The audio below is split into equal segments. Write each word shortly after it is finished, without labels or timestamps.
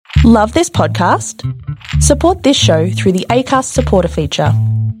Love this podcast? Support this show through the Acast supporter feature.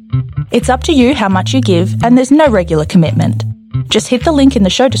 It's up to you how much you give, and there's no regular commitment. Just hit the link in the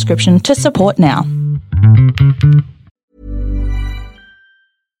show description to support now.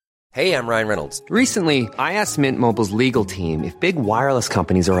 Hey, I'm Ryan Reynolds. Recently, I asked Mint Mobile's legal team if big wireless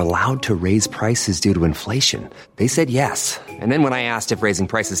companies are allowed to raise prices due to inflation. They said yes. And then when I asked if raising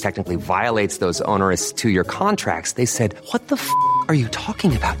prices technically violates those onerous two-year contracts, they said, "What the f*** are you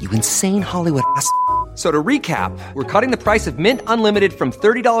talking about, you insane Hollywood ass?" So to recap, we're cutting the price of Mint Unlimited from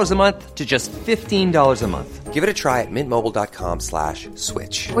 $30 a month to just $15 a month. Give it a try at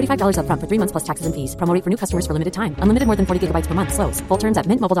mintmobile.com/switch. $45 up front for 3 months plus taxes and fees. Promo rate for new customers for limited time. Unlimited more than 40 gigabytes per month. Slows full terms at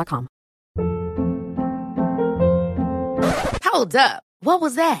mintmobile.com. Hold up. What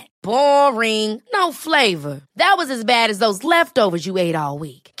was that? Boring. No flavor. That was as bad as those leftovers you ate all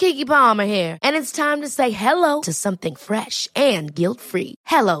week. Keke Palmer here. And it's time to say hello to something fresh and guilt-free.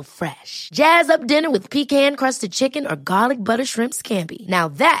 Hello Fresh. Jazz up dinner with pecan-crusted chicken or garlic butter shrimp scampi. Now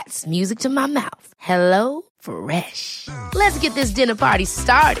that's music to my mouth. Hello Fresh. Let's get this dinner party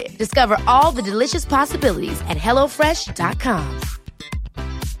started. Discover all the delicious possibilities at hellofresh.com.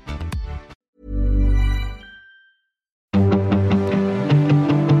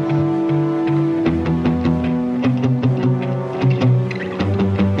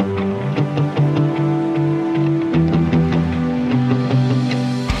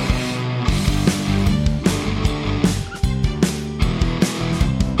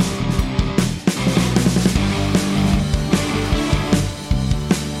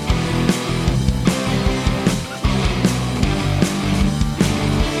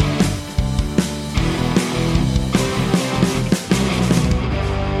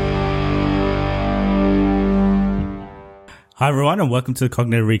 Hi everyone and welcome to the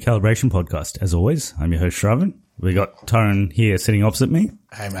Cognitive Recalibration Podcast. As always, I'm your host Shravan. We got Tyrone here sitting opposite me.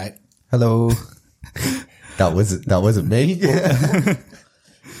 Hey mate. Hello. That wasn't me.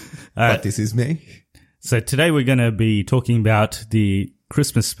 But this is me. So today we're going to be talking about the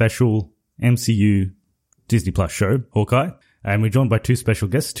Christmas special MCU Disney Plus show, Hawkeye. And we're joined by two special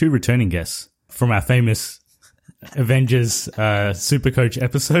guests, two returning guests from our famous Avengers Supercoach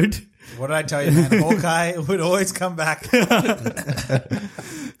episode. What did I tell you, man? Hawkeye would always come back.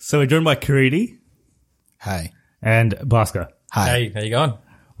 So we're joined by Karidi. Hey. And Bhaskar. Hi. Hey, how you going?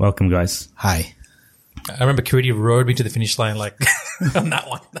 Welcome, guys. Hi. I remember Karidi rode me to the finish line like on that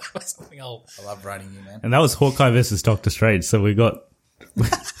one. That was something old. I love riding you, man. And that was Hawkeye versus Doctor Strange. So we're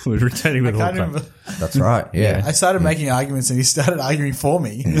returning with Hawkeye. Remember. That's right. Yeah. I started making arguments and he started arguing for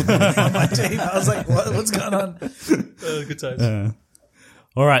me on my team. I was like, what's going on? Good times.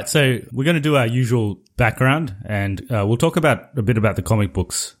 All right, so we're going to do our usual background, and we'll talk a bit about the comic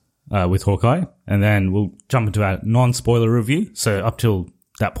books with Hawkeye, and then we'll jump into our non-spoiler review. So up till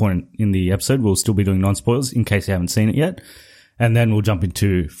that point in the episode, we'll still be doing non-spoilers in case you haven't seen it yet, and then we'll jump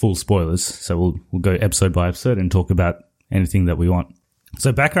into full spoilers. So we'll go episode by episode and talk about anything that we want.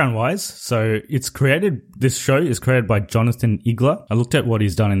 So background-wise, this show is created by Jonathan Igler. I looked at what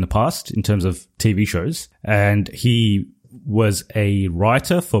he's done in the past in terms of TV shows, and he was a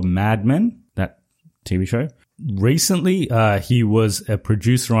writer for Mad Men, that TV show. Recently, he was a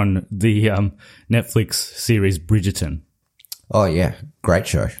producer on the Netflix series Bridgerton. Oh, yeah. Great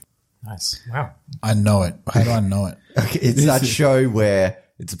show. Nice. Wow. I know it. How do I know it? Okay, it's that show where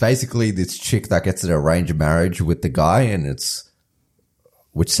it's basically this chick that gets an arranged marriage with the guy, and it's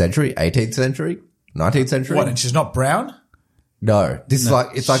which century? 18th century? 19th century? What, and she's not brown? No. It's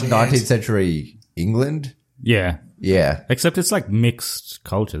like 19th century England. Yeah. Yeah. Except it's like mixed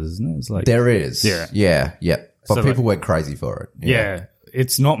cultures, isn't it? It's like There is. Yeah. Yeah. Yeah. But So, people went crazy for it. Yeah.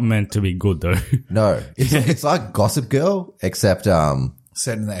 It's not meant to be good though. No. It's like Gossip Girl, except,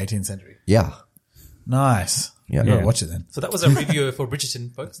 Set in the 18th century. yeah. Nice. Yeah. Gotta watch it then. So that was a review for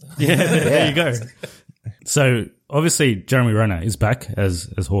Bridgerton, folks. Yeah, there you go. So obviously Jeremy Renner is back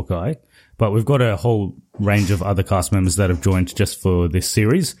as Hawkeye, but we've got a whole range of other cast members that have joined just for this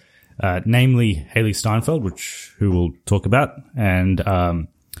series. Namely Haley Steinfeld, who we'll talk about, and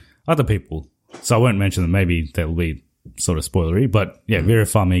other people. So I won't mention them. Maybe they'll be sort of spoilery, but yeah, Vera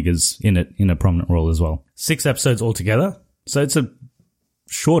Farmiga's in it in a prominent role as well. 6 episodes altogether, so it's a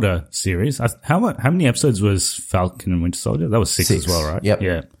shorter series. How many episodes was Falcon and Winter Soldier? That was 6 as well, right? Yep.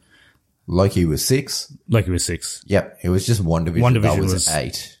 Yeah. Loki was 6. Loki was 6. Yep. It was just one division. WandaVision That was was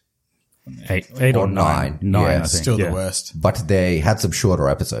 8. 8 or 9. 9, Yeah, I think. Still yeah. the worst. But they had some shorter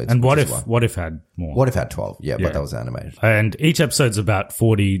episodes. And which is why. What if had more? What if had 12? Yeah, Yeah. but that was animated. And each episode's about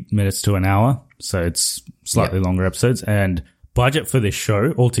 40 minutes to an hour, so it's slightly longer episodes. And budget for this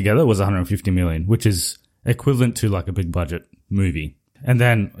show altogether was $150 million, which is equivalent to like a big budget movie. And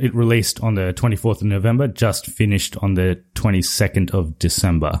then it released on the 24th of November, just finished on the 22nd of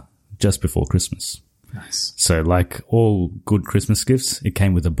December, just before Christmas. Nice. So like all good Christmas gifts, it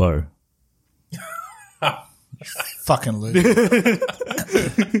came with a bow. Fucking Luke. Your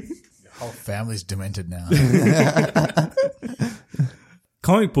whole family's demented now.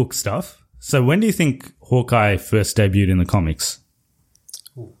 Comic book stuff. So when do you think Hawkeye first debuted in the comics?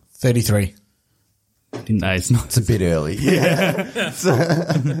 33. No, it's not. It's a bit early.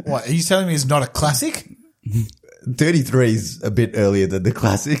 What, are you telling me it's not a classic? 33 is a bit earlier than the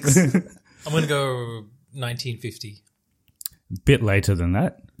classics. I'm going to go 1950. Bit later than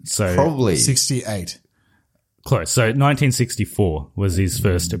that. So Probably. 68. close. So 1964 was his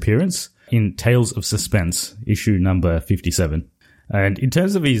first appearance in Tales of Suspense, issue number 57. And in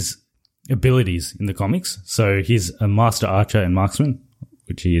terms of his abilities in the comics, so he's a master archer and marksman,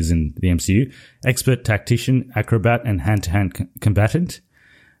 which he is in the MCU, expert tactician, acrobat, and hand-to-hand combatant.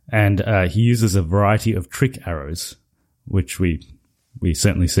 And he uses a variety of trick arrows, which we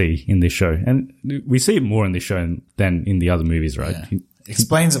certainly see in this show. And we see it more in this show than in the other movies, right? Yeah.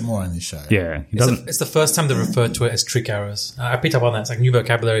 Explains it more in this show. Yeah. He doesn't. It's the first time they referred to it as trick arrows. I picked up on that. It's like new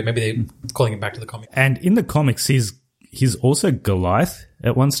vocabulary. Maybe they're calling it back to the comic. And in the comics, he's also Goliath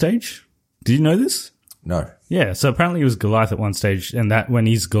at one stage. Did you know this? No. Yeah, so apparently he was Goliath at one stage, and that when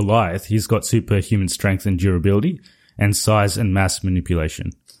he's Goliath, he's got superhuman strength and durability and size and mass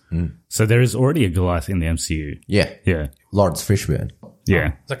manipulation. So there is already a Goliath in the MCU. Yeah. Yeah. Lawrence Fishburne.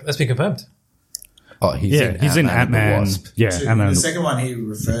 Yeah. It's like, that's been confirmed. Oh, he's in Ant-Man and the Ant-Man. Wasp. Yeah, So Ant-Man. the second one, he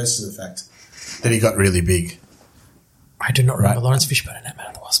refers to the fact that he got really big. I do not remember Right. Lawrence Fishburne and Ant-Man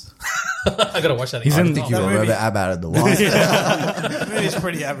and the Wasp. I got to watch that. He's again. in- I don't think you That remember movie- Ant-Man and the Wasp. The movie's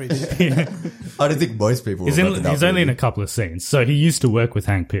pretty average. I don't think most people He's remember that only in movie. a couple of scenes. So he used to work with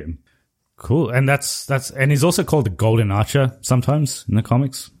Hank Pym. Cool. And and he's also called the Golden Archer sometimes in the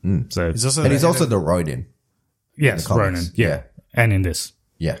comics. So He's also And he's the also head the Ronin. yes, the comics. Ronan. Yeah. Yeah. And in this.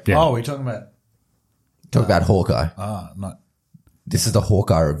 Yeah. Yeah. Oh, we're talking about Talk about Hawkeye. not This is the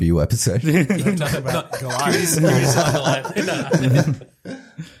Hawkeye review episode. talking about Goliath.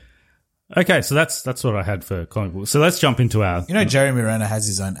 Okay, so that's what I had for comic books. So let's jump into our You know, Jeremy Renner has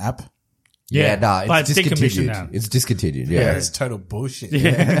his own app. Nah, but it's decommissioned discontinued. now. It's discontinued. Yeah, Yeah. it's total bullshit.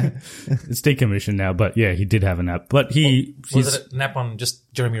 It's decommissioned now, but yeah, he did have an app. But Was he's it a nap on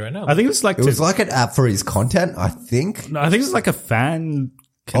just Jeremy Renner? I think it was like It was like an app for his content, I think. no, I think it was like a fan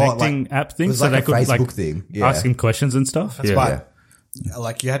connecting app thing, it was so like they a could Facebook like thing. Yeah. ask him questions and stuff. That's yeah. why,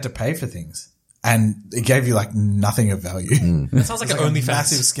 like, you had to pay for things, and it gave you like nothing of value. that sounds like an like a OnlyFans.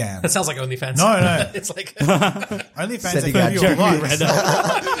 massive scam. That sounds like OnlyFans. No. It's like OnlyFans they Sending give out you a Jeremy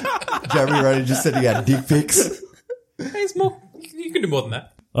lot. Jeremy Renner just sending out dick pics. it's more. You can do more than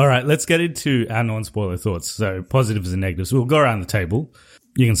that. All right, let's get into our non-spoiler thoughts. So positives and negatives. We'll go around the table.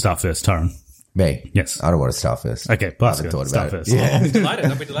 You can start first, Taran. Me? Yes. I don't want to start first. Okay, I Pascal, haven't thought start about it. first. Yeah.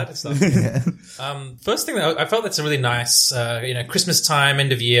 I'll be delighted stuff. First thing that I felt that's a really nice, Christmas time,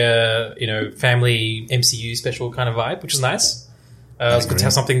 end of year, family MCU special kind of vibe, which is nice. It's good to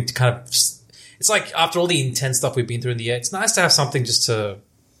have something to kind of. It's like after all the intense stuff we've been through in the year, it's nice to have something just to,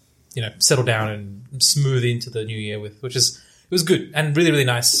 settle down and smooth into the new year with, it was good and really really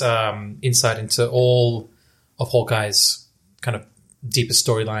nice insight into all of Hawkeye's kind of deepest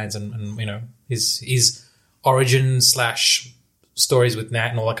storylines and his origin / stories with Nat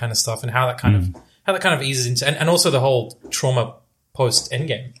and all that kind of stuff, and how that kind of eases into, and also the whole trauma post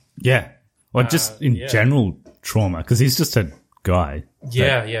Endgame. Yeah. Or just in general trauma, because he's just a guy.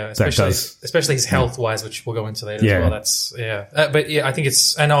 Yeah, does. especially his health wise, which we'll go into later Yeah. as well. That's but yeah, I think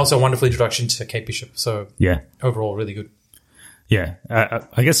it's, and also a wonderful introduction to Kate Bishop. So Yeah. overall, really good. Yeah.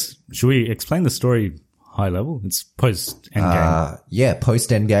 I guess, should we explain the story high level? It's post-Endgame. Post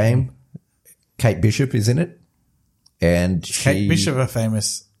Endgame. Kate Bishop is in it. And Kate Bishop, a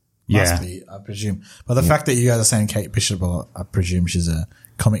famous, must be, I presume. But the fact that you guys are saying Kate Bishop, I presume she's a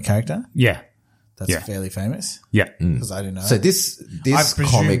comic character. Yeah. That's fairly famous. Yeah. Because I didn't know. So this I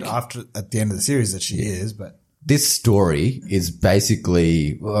presumed comic, at the end of the series that she is, but this story is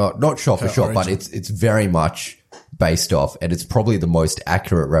basically not shot for shot, but it's very much based off, and it's probably the most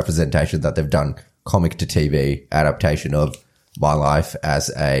accurate representation that they've done comic to TV adaptation of My Life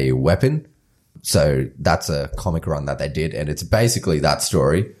as a Weapon. So that's a comic run that they did, and it's basically that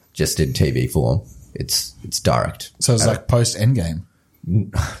story just in TV form. It's direct. so it's like post Endgame.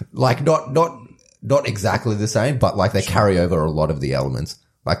 Like not exactly the same, but like they carry over a lot of the elements.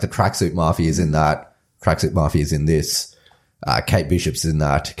 Like the Tracksuit Mafia is in that. Tracksuit Mafia is in this. Kate Bishop's in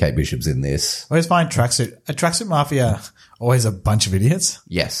that. Kate Bishop's in this. I always find Tracksuit Mafia always a bunch of idiots.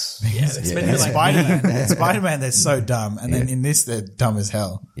 Yes. Yeah, it's meant to be like Spider-Man. Spider-Man, they're so dumb. And then in this, they're dumb as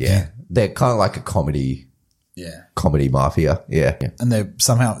hell. Yeah. They're kind of like a comedy mafia. Yeah. And they're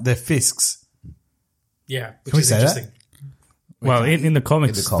Fisks. yeah, which Can we is say that? interesting. Well, in the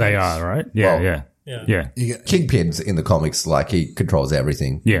comics, In the comics. they are, right? Yeah, Well, yeah. Yeah. You get, Kingpin's in the comics, like he controls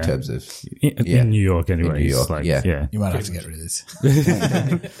everything Yeah. in terms of. In New York, anyway. New it's York, like, yeah. you might have to get rid of this.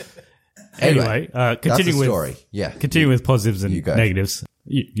 Anyway, That's the continue with story. Yeah. continue with positives and You go. negatives.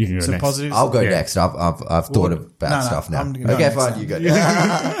 You can go So next. positives. I'll go Yeah. next. I've thought about stuff now. I'm gonna go Okay, next fine. now. You go.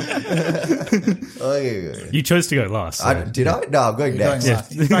 Okay. You chose to go last. So. Did I? No, I'm going You're going next.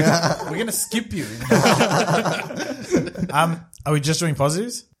 last. In fact, we're going to skip you. Are we just doing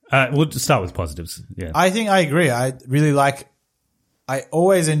positives? We'll just start with positives. Yeah. I think I agree. I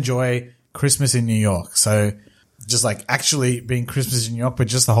always enjoy Christmas in New York. So just like actually being Christmas in New York, but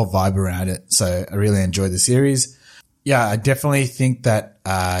just the whole vibe around it. So I really enjoyed the series. Yeah, I definitely think that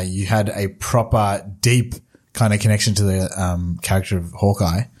you had a proper deep kind of connection to the character of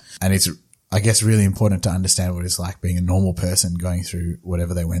Hawkeye. And it's, I guess, really important to understand what it's like being a normal person going through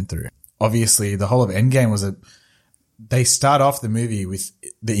whatever they went through. Obviously, the whole of Endgame they start off the movie with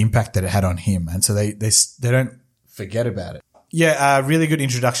the impact that it had on him. And so they don't forget about it. Yeah, really good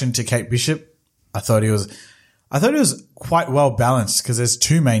introduction to Kate Bishop. I thought it was quite well balanced because there's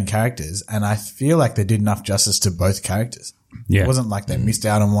two main characters and I feel like they did enough justice to both characters. Yeah. It wasn't like they missed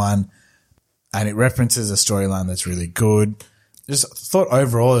out on one, and it references a storyline that's really good. Just thought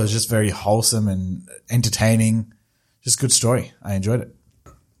overall it was just very wholesome and entertaining. Just good story. I enjoyed it.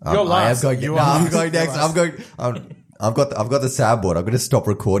 I am going. You No, are I'm last. going next. You're I'm going. I've got the soundboard. I'm going to stop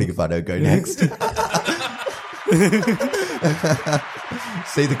recording if I don't go next.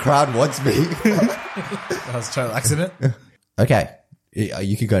 See, the crowd wants me. That was a total accident. Okay,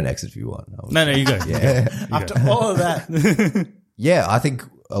 you can go next if you want. No, you go. Yeah. After all of that, Yeah, I think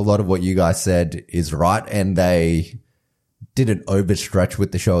a lot of what you guys said is right, and they didn't overstretch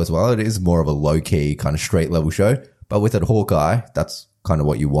with the show as well. It is more of a low-key kind of straight-level show, but with it Hawkeye, that's kind of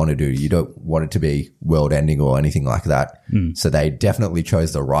what you want to do. You don't want it to be world-ending or anything like that. So they definitely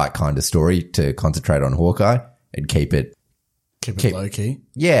chose the right kind of story to concentrate on Hawkeye and keep it. keep it low key.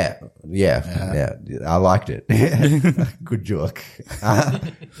 Yeah. I liked it. Good joke.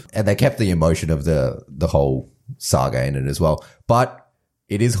 And they kept the emotion of the whole saga in it as well. But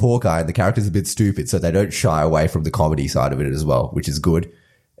it is Hawkeye and the character's a bit stupid, so they don't shy away from the comedy side of it as well, which is good.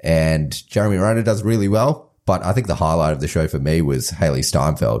 And Jeremy Renner does really well. But I think the highlight of the show for me was Haley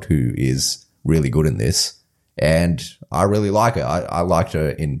Steinfeld, who is really good in this. And I really like her. I liked her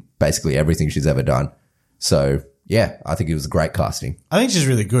in basically everything she's ever done. So, yeah, I think it was great casting. I think she's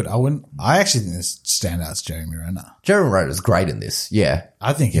really good. I actually think this standout's Jeremy Renner. Jeremy Renner's great in this. Yeah.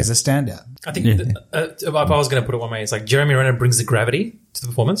 I think he's a standout. I think if I was going to put it one way, it's like Jeremy Renner brings the gravity to the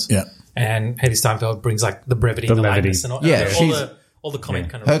performance. Yeah. And Haley Steinfeld brings like the brevity, The the levity. lightness, and all, Yeah, all the comic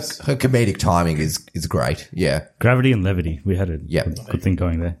kind of. Her comedic timing is great. Yeah. Gravity and levity. We had a Yeah. good thing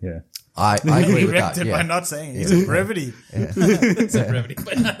going there. Yeah. I agree He with wrecked that. it by Yeah. not saying it. It's brevity. It's a brevity,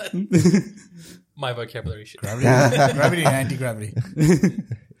 but my vocabulary shit. Gravity and anti-gravity.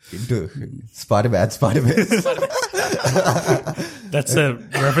 Spider-Man. That's a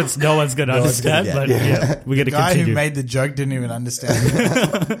reference no one's going to understand, gonna but get. yeah, we're going to The guy continue. who made the joke didn't even understand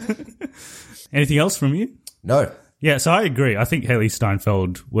it. Anything else from you? No. Yeah, so I agree. I think Haley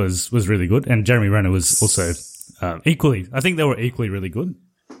Steinfeld was really good, and Jeremy Renner was also equally. I think they were equally really good.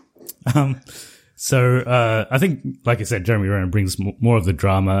 So I think, like I said, Jeremy Renner brings more of the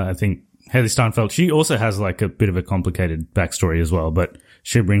drama. I think Haley Steinfeld, she also has like a bit of a complicated backstory as well, but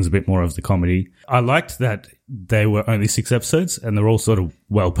she brings a bit more of the comedy. I liked that they were only 6 episodes and they're all sort of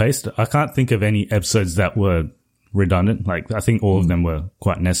well paced. I can't think of any episodes that were redundant. Like I think all of them were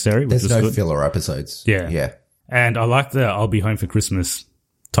quite necessary, which There's was no good. filler episodes. Yeah. Yeah. And I like the I'll be home for Christmas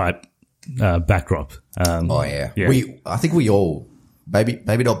type backdrop. Oh, yeah. Yeah. I think we all, maybe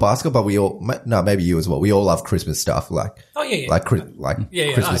not basketball, but we all, no, maybe you as well. We all love Christmas stuff. Like, Oh, yeah, yeah. Like Christmas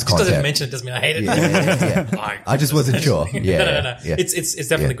Just content. because I mention it doesn't mean I hate it. Yeah. I just wasn't sure. Yeah. No. Yeah. It's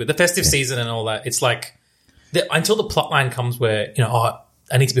definitely good. The festive season and all that. It's like until the plot line comes where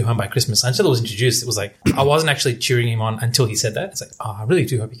I need to be home by Christmas. Until it was introduced, it was like I wasn't actually cheering him on until he said that. It's like, I really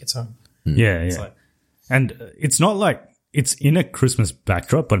do hope he gets home. Yeah. like- And it's not like it's in a Christmas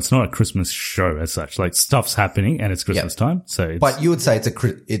backdrop, but it's not a Christmas show as such. Like stuff's happening and it's Christmas time. So it's, But you would say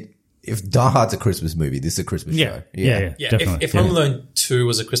if Die Hard's a Christmas movie, this is a Christmas yeah, show. yeah, Yeah, definitely. if Home Alone 2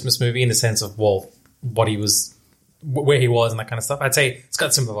 was a Christmas movie in the sense of what he was, where he was, and that kind of stuff, I'd say it's got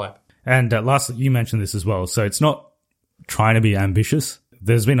a similar vibe. And lastly, you mentioned this as well. So it's not trying to be ambitious.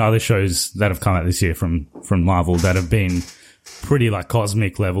 There's been other shows that have come out this year from Marvel that have been pretty like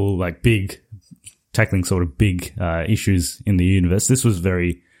cosmic level, like big, tackling sort of big issues in the universe. This was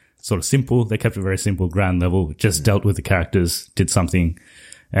very sort of simple. They kept it very simple, ground level, just dealt with the characters, did something.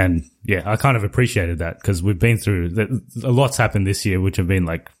 And yeah, I kind of appreciated that because we've been through a lot's happened this year, which have been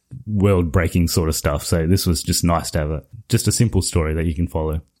like world breaking sort of stuff. So this was just nice to have just a simple story that you can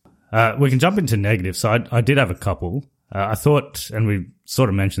follow. We can jump into negatives. So I did have a couple. I thought, and we sort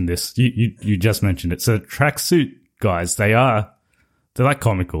of mentioned this, you just mentioned it. So tracksuit guys, they're like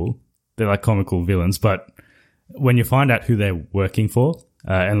comical. They're like comical villains, but when you find out who they're working for,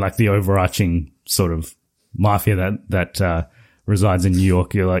 and like the overarching sort of mafia that resides in New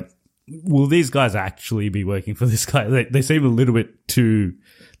York, you're like, will these guys actually be working for this guy? They seem a little bit too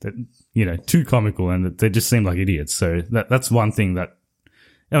comical, and they just seem like idiots. So that's one thing that,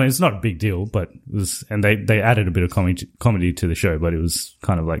 I mean, it's not a big deal, but it was, and they added a bit of comedy to the show, but it was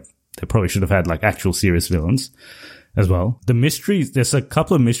kind of like, they probably should have had like actual serious villains as well. The mysteries, there's a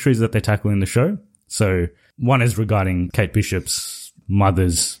couple of mysteries that they tackle in the show. So one is regarding Kate Bishop's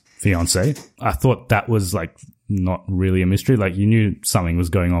mother's fiance. I thought that was like not really a mystery. Like you knew something was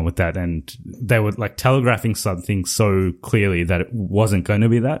going on with that, and they were like telegraphing something so clearly that it wasn't going to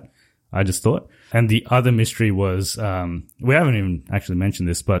be that, I just thought. And the other mystery was, we haven't even actually mentioned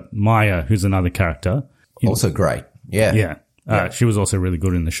this, but Maya, who's another character. Also great. Yeah. Yeah. She was also really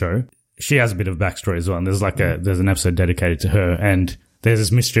good in the show. She has a bit of backstory as well. And there's there's an episode dedicated to her, and there's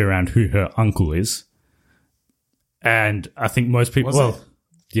this mystery around who her uncle is. And I think most people,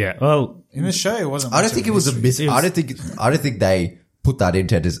 yeah, well, in the show, it wasn't. I don't think it was a mystery. I don't think they put that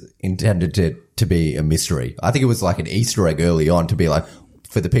intended to be a mystery. I think it was like an Easter egg early on to be like,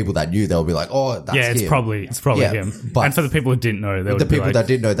 for the people that knew, they'll be like, "Oh, that's it's him." probably him." But and for the people who didn't know, that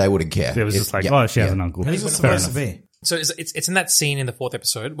didn't know, they wouldn't care. It was just like, "Oh, she has an uncle." Who's it supposed to be? So it's in that scene in the 4th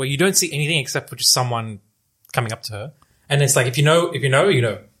episode where you don't see anything except for just someone coming up to her, and it's like if you know, you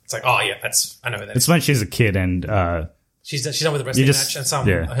know. It's like, oh yeah, I know that. It's when she's a kid and she's done with the wrestling match,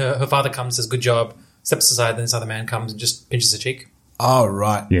 and her father comes, says good job, steps aside, then this other man comes and just pinches her cheek. Oh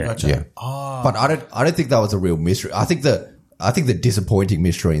right, yeah, gotcha. Yeah. Oh. But I don't think that was a real mystery. I think the disappointing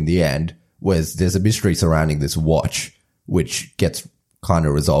mystery in the end was there's a mystery surrounding this watch, which gets kind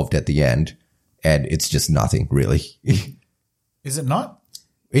of resolved at the end, and it's just nothing really. Is it not?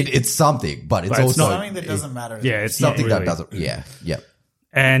 It's something, but it's also something that doesn't matter. Yeah, it's something not really. that doesn't. Yeah.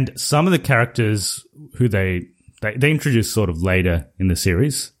 And some of the characters who they introduce sort of later in the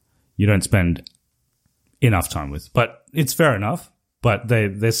series, you don't spend enough time with, but it's fair enough. But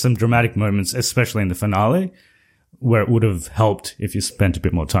there's some dramatic moments, especially in the finale, where it would have helped if you spent a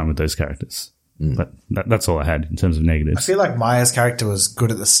bit more time with those characters. But that's all I had in terms of negatives. I feel like Maya's character was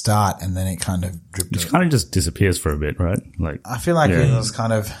good at the start, and then it kind of dripped. She kind of just disappears for a bit, right? Like I feel like it was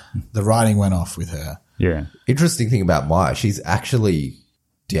kind of the writing went off with her. Yeah. Interesting thing about Maya, she's actually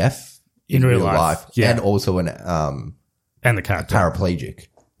deaf in real life. Yeah. And also an and the character paraplegic.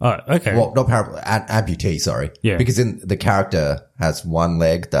 Oh, okay. Well, not amputee, sorry. Yeah. Because the character has one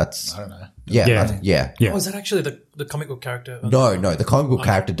leg that's... I don't know. Yeah. Oh, is that actually the comic book character? No, the comic book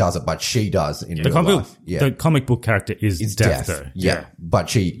character doesn't, but she does in real life. Yeah. The comic book character is deaf, though. Yeah. But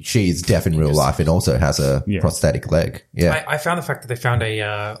she is deaf in real life and also has a prosthetic leg. Yeah. I found the fact that they found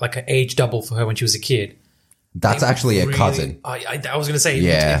an age double for her when she was a kid. That's actually a cousin. I was going to say,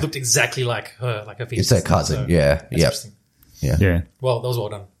 it looked exactly like her, like her features. It's her cousin, yeah. Interesting. Yeah. Well, that was well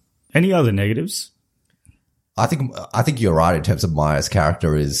done. Any other negatives? I think you're right in terms of Maya's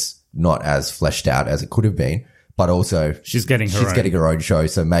character is not as fleshed out as it could have been, but also she's getting her own show,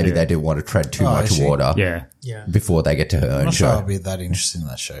 so maybe they didn't want to tread too much water before they get to her own I'm not show. sure I'll be that interested in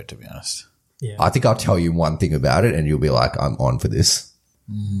that show, to be honest. Yeah. I think I'll tell you one thing about it and you'll be like, I'm on for this.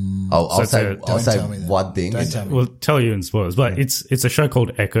 I'll say one thing. Don't tell me. We'll tell you in spoilers, but it's a show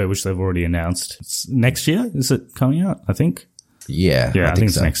called Echo, which they've already announced. It's next year. Is it coming out? I think. Yeah, I think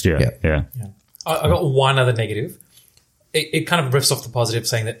it's so. next year. Yeah. I got one other negative. It kind of riffs off the positive,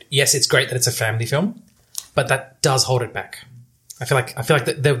 saying that yes, it's great that it's a family film, but that does hold it back. I feel like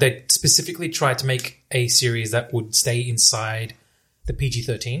that they specifically tried to make a series that would stay inside the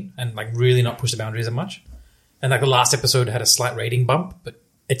PG-13 and like really not push the boundaries as much. And like the last episode had a slight rating bump, but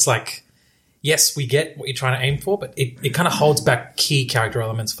it's like, yes, we get what you're trying to aim for, but it kind of holds back key character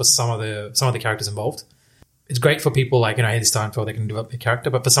elements for some of the characters involved. It's great for people like, Haley Steinfeld, they can develop their character,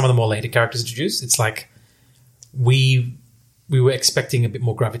 but for some of the more later characters introduced, it's like we were expecting a bit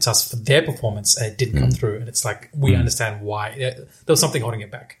more gravitas for their performance and it didn't come through. And it's like, we understand why. There was something holding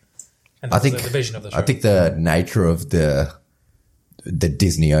it back. And that was the vision of the show. I think the nature of the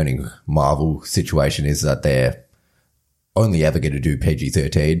Disney owning Marvel situation is that only ever going to do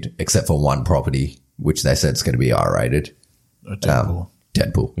PG-13, except for one property, which they said is going to be R-rated. Deadpool.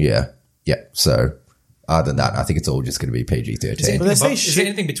 Deadpool, yeah. Yeah, so other than that, I think it's all just going to be PG-13. But they say Is there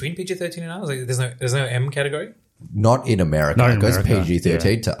anything between PG-13 and R? Like, there's no M category? Not in America. Not in it goes America,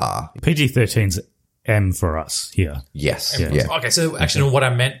 PG-13 to R. PG-13's M for us here. Yes. M. Yeah. Okay, so actually what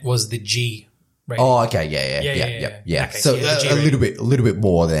I meant was the G rating. Oh, okay. Yeah. Okay, so so yeah, the G a little bit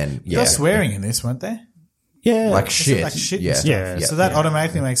more than, There was swearing in this, weren't there? Yeah. like shit. Like shit and yeah. stuff. Yeah. So that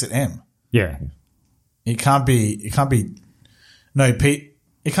automatically makes it M. Yeah. It can't be PG,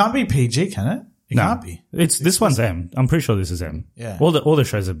 can it? It can't be. This one's M. I'm pretty sure this is M. Yeah. All the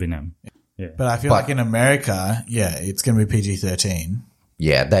shows have been M. Yeah. But I feel like in America, it's going to be PG-13.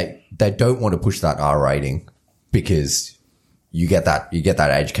 Yeah, they don't want to push that R rating because you get that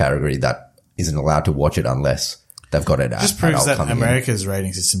age category that isn't allowed to watch it unless they've got it. Just proves that America's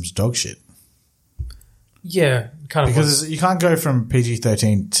rating system's dog shit. Yeah, kind of. Because you can't go from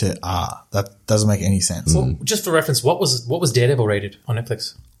PG-13 to R. That doesn't make any sense. Well, just for reference, what was Daredevil rated on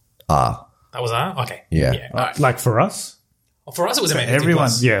Netflix? R. That was R? Okay. Yeah. All right. Like for us? Well, for us, it was MA15+.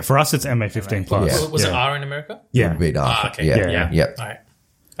 everyone- Yeah, for us it's MA15 plus. Yeah. Was it yeah. R in America? Yeah. Would be R. Okay. Yeah. Yeah. All right.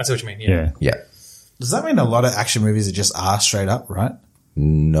 I see what you mean. Yeah. Yeah. Does that mean a lot of action movies are just R straight up, right?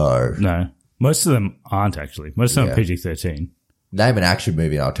 No. No. Most of them aren't actually. Most of them Yeah. are PG-13. Name an action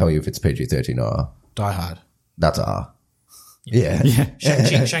movie and I'll tell you if it's PG-13 or R. Die Hard. That's R. Yeah.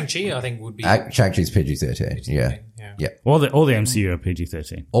 Shang-Chi, I think, would be. Shang-Chi's PG-13. Yeah. Yeah. All the MCU are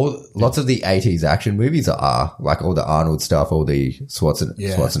PG-13. Lots of the 80s action movies are R, like all the Arnold stuff, all the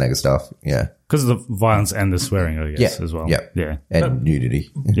Schwarzenegger stuff. Yeah. Because of the violence and the swearing, I guess, as well. Yeah. Yeah. And nudity.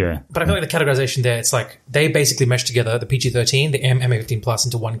 Yeah. But I feel like the categorization there, it's like they basically mesh together the PG-13, the MA15 plus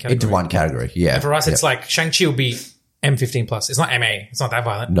into one category. Into one category. Yeah. And for us, it's like Shang-Chi will be M15 plus. It's not MA. It's not that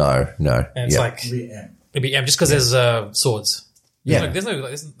violent. No. And it's like it'd be M just because there's swords. Yeah. There's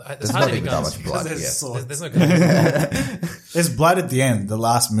There's hardly not any even that guns. much blood. There's Yeah. There's no guns. There's blood at the end. The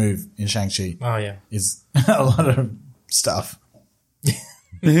last move in Shang-Chi Oh yeah, is a lot of stuff.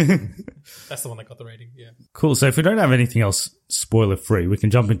 that's the one that got the rating. Yeah. Cool. So if we don't have anything else spoiler free, we can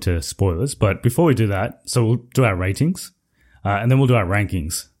jump into spoilers. But before we do that, so we'll do our ratings, and then we'll do our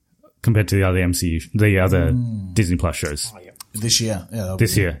rankings compared to the other the other Disney Plus shows This year. Yeah.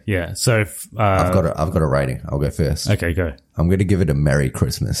 this year. Yeah. So if, I've got a rating. I'll go first. okay, go. I'm going to give it a Merry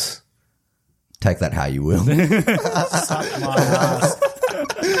Christmas. Take that how you will. Suck my ass.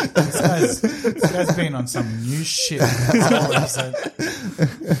 This guy's been on some new shit. This whole episode.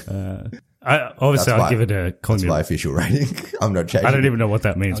 I'll give it a That's cognitive. my official rating. I'm not changing. I don't even know what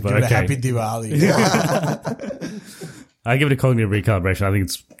that means, Give but it a okay. happy Diwali. I give it a cognitive recalibration. I think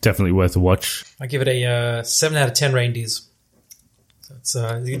it's definitely worth a watch. I give it a 7 out of 10 reindeers. So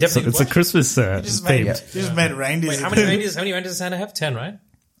it's you definitely. It's a Christmas Just made, themed. just made reindeers. Wait, how many reindeers? How many reindeers does Santa have? 10, right?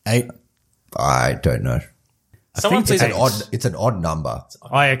 8. I don't know. Someone think please. It's an odd number.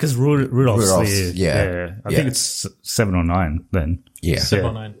 Oh yeah, because Rudolph's Rudolph's, the yeah. I think it's 7 or 9 then. Yeah. 7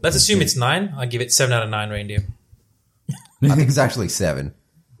 or 9. Let's assume it's 9. I give it 7 out of 9 reindeer. I think it's actually 7.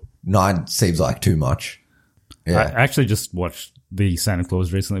 9 seems like too much. I Yeah. actually just watched the Santa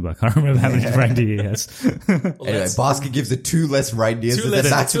Claus recently, but I can't remember how many reindeer he has. Anyway, Basket gives it 2 less reindeers Two than less-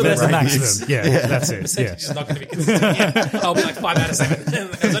 the two maximum less than reindeers. Maximum. Yeah, that's it. Yeah. It's not going to be consistent. Yeah. I'll be like 5 out of 7.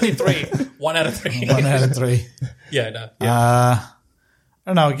 There's only 3. 1 out of 3. 1 out of 3. Yeah, no. I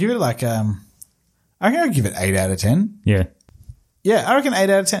don't know. I'll give it like, I reckon I'll give it 8 out of 10. Yeah. Yeah, I reckon 8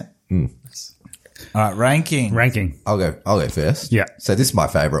 out of 10. All right, ranking. Ranking. I'll go first. Yeah. So this is my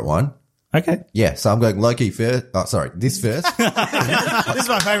favorite one. Okay. Yeah. So I'm going Loki first. Oh, sorry. This first. This is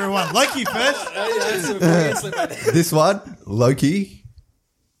my favorite one. Loki first. This one, Loki.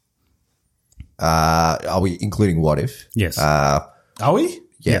 Are we including What If? Yes. Are we?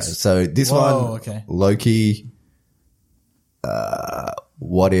 Yeah. Yes. So this Whoa, one, okay. Loki,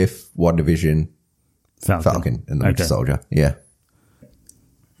 What If, One Division, Falcon, and the Winter Okay. Soldier. Yeah.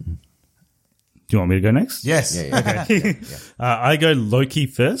 Do you want me to go next? Yes. Yeah. I go Loki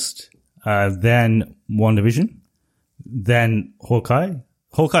first, then WandaVision, then Hawkeye.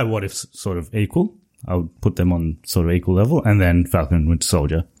 Hawkeye, What If's sort of equal. I would put them on sort of equal level, and then Falcon and Winter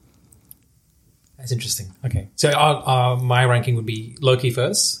Soldier. That's interesting. Okay. So my ranking would be Loki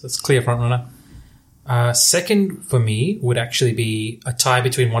first. That's clear front runner. Second for me would actually be a tie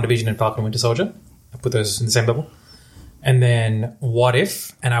between WandaVision and Falcon and Winter Soldier. I put those in the same level. And then What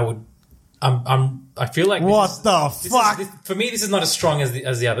If, and I would I feel like What the fuck? for me this is not as strong as the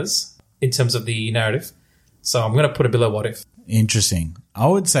others in terms of the narrative. So I'm going to put it below What If. Interesting. I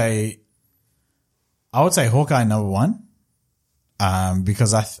would say Hawkeye number 1.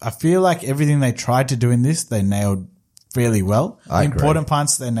 Because I feel like everything they tried to do in this, they nailed fairly well. I The agree. important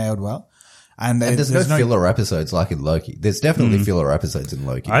parts they nailed well. And there's no filler episodes like in Loki. There's definitely filler episodes in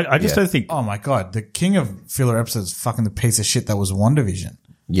Loki. I just don't think. Oh my God. The king of filler episodes is fucking the piece of shit that was WandaVision.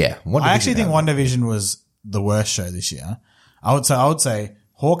 Yeah. I actually think WandaVision was the worst show this year. I would say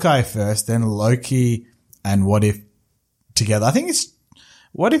Hawkeye first, then Loki and What If together. I think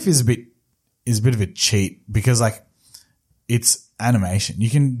What If is a bit of a cheat because like it's animation. You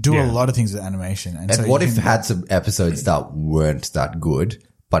can do a lot of things with animation. And so What If had some episodes that weren't that good,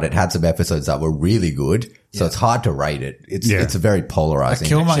 but it had some episodes that were really good. So it's hard to rate it. It's a very polarizing.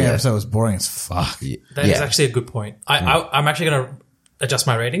 Killmonger episode was boring as fuck. That is actually a good point. I'm actually going to adjust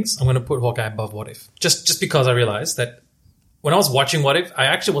my ratings. I'm going to put Hawkeye above What If. Just because I realized that when I was watching What If, I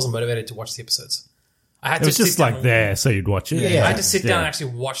actually wasn't motivated to watch the episodes. I had It was just like there, so you'd watch it. I had to sit down and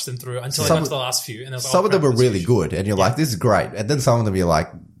actually watch them through until I got to the last few. And some of them were really good, and you're like, "This is great," and then some of them you're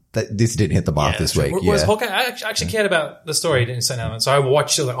like, "This didn't hit the mark this week." Whereas Hawkeye, I actually cared about the story, didn't say nothing. So I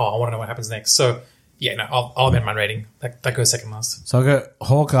watched it like, I want to know what happens next. So yeah, no, I'll amend my rating. That goes second last. So I go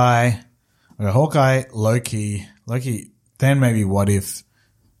Hawkeye, Loki, then maybe What If.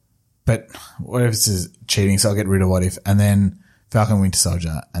 But What If is cheating, so I'll get rid of What If, and then Falcon Winter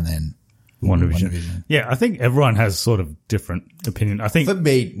Soldier, and then WandaVision. Yeah, I think everyone has sort of different opinion. I think for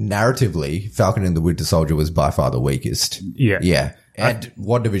me, narratively, Falcon and the Winter Soldier was by far the weakest. Yeah. And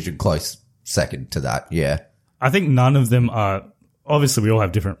WandaVision close second to that. Yeah, I think none of them are. Obviously, we all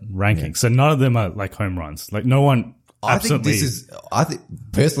have different rankings, so none of them are like home runs. Like no one. I think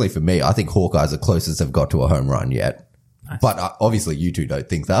personally for me, I think Hawkeye's the closest they've got to a home run yet. Nice. But obviously, you two don't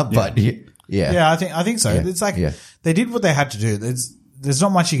think that. But yeah, I think so. Yeah. It's like they did what they had to do. There's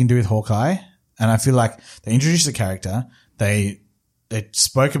not much you can do with Hawkeye, and I feel like they introduced the character. They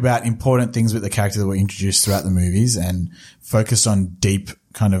spoke about important things with the character that were introduced throughout the movies and focused on deep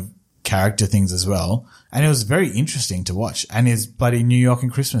kind of character things as well. And it was very interesting to watch. And his bloody New York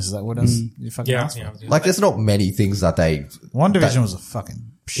and Christmas. Is that what else you fucking asked for? Like there's not many things that they... WandaVision was a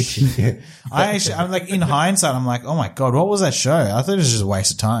fucking shit. I'm like, in hindsight, I'm like, oh my God, what was that show? I thought it was just a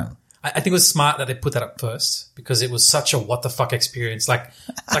waste of time. I think it was smart that they put that up first because it was such a what the fuck experience. Like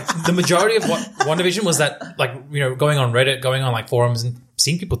the majority of what WandaVision was that, like, you know, going on Reddit, going on like forums and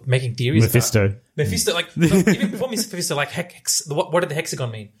seeing people making theories. Mephisto, like even before Mephisto, like hex. What did the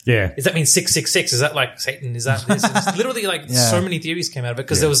hexagon mean? Yeah, does that mean 666? Is that like Satan? Is that this? It's literally like so many theories came out of it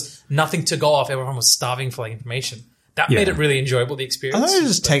because there was nothing to go off. Everyone was starving for like information. That made it really enjoyable. The experience. I thought it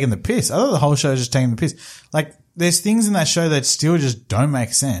was just taking the piss. I thought the whole show was just taking the piss. Like, there's things in that show that still just don't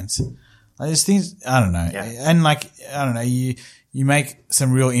make sense. Like, there's things, I don't know. Yeah. And like, I don't know, you make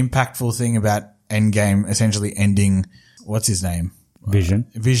some real impactful thing about Endgame essentially ending, what's his name?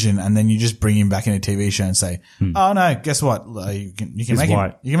 Vision. And then you just bring him back in a TV show and say, oh no, guess what? You can make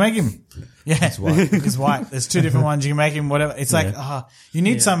white. him. You can make him. Yeah. He's white. He's white. There's two different ones. You can make him whatever. It's like, you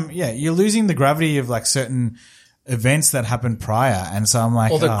need you're losing the gravity of like certain events that happened prior. And so I'm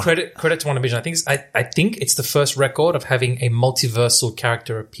like, although credit to WandaVision, I think it's the first record of having a multiversal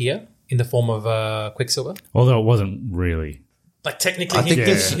character appear in the form of Quicksilver. Although it wasn't really. Like technically, I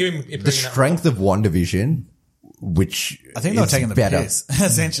think the strength of WandaVision, which I think they were taking the piss,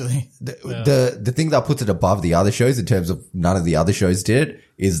 essentially. The thing that puts it above the other shows in terms of none of the other shows did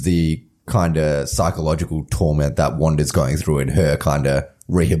is the kind of psychological torment that Wanda's going through and her kind of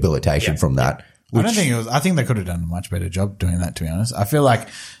rehabilitation from that. I don't think it was. I think they could have done a much better job doing that, to be honest. I feel like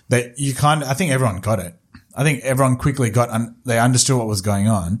that I think everyone got it. I think everyone quickly they understood what was going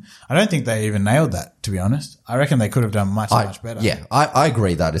on. I don't think they even nailed that, to be honest. I reckon they could have done much better. Yeah, I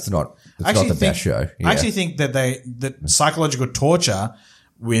agree that it's not the best show. Yeah. I actually think that the psychological torture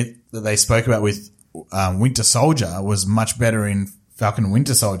that they spoke about with Winter Soldier was much better in Falcon and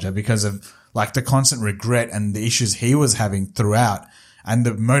Winter Soldier because of like the constant regret and the issues he was having throughout. And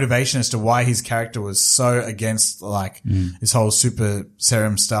the motivation as to why his character was so against like this whole super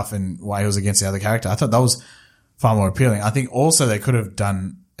serum stuff and why he was against the other character. I thought that was far more appealing. I think also they could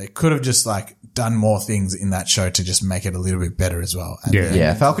have just like done more things in that show to just make it a little bit better as well.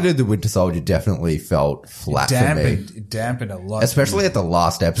 And Falcon and the Winter Soldier definitely felt flat for me. It dampened a lot. Especially at the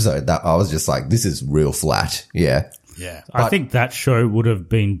last episode that I was just like, this is real flat. Yeah. Yeah. I think that show would have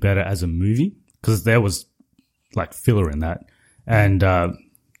been better as a movie because there was like filler in that. And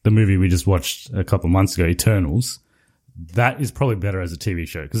the movie we just watched a couple of months ago, Eternals, that is probably better as a TV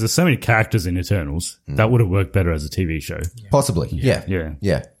show because there's so many characters in Eternals that would have worked better as a TV show. Possibly.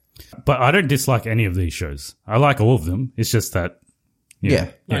 Yeah. But I don't dislike any of these shows. I like all of them. It's just that,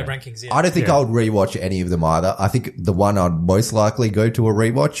 rankings. Yeah. I don't think I would rewatch any of them either. I think the one I'd most likely go to a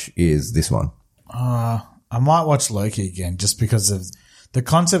rewatch is this one. I might watch Loki again just because of the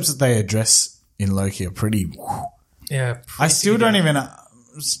concepts that they address in Loki are pretty. Yeah. I still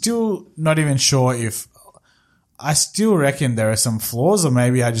not even sure if. I still reckon there are some flaws, or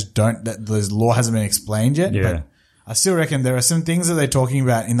maybe I just don't. That the law hasn't been explained yet. Yeah. But I still reckon there are some things that they're talking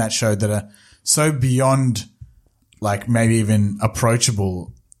about in that show that are so beyond, like maybe even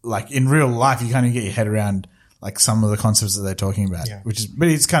approachable. Like in real life, you kind of get your head around like some of the concepts that they're talking about, but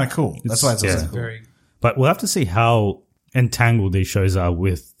it's kind of cool. That's why it's also cool. Very. But we'll have to see how entangled these shows are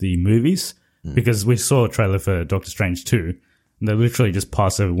with the movies, because we saw a trailer for Doctor Strange 2. And they literally just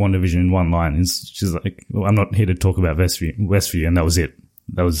pass over WandaVision in one line. And she's like, well, I'm not here to talk about Westview. And that was it.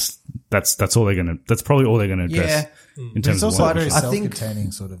 That's all that's probably all they're going to address in terms It's also of very WandaVision.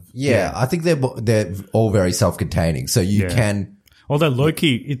 self-containing sort of. Yeah, I think they're all very self-containing. So you can. Although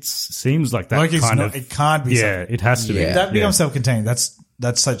Loki, it seems like that Loki's kind not, of. it can't be. Yeah, it has to be. Yeah. That becomes self-contained. That's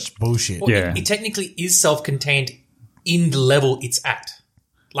such bullshit. Well, Yeah. it technically is self-contained in the level it's at.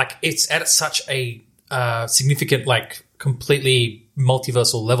 Like, it's at such a significant, like, completely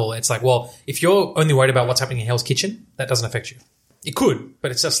multiversal level. It's like, well, if you're only worried about what's happening in Hell's Kitchen, that doesn't affect you. It could,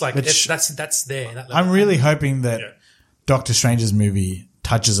 but it's just like, that's there. That level. I'm really hoping that Doctor Strange's movie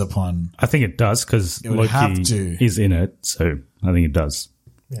touches upon. I think it does, because would have Loki to. is in it. So I think it does.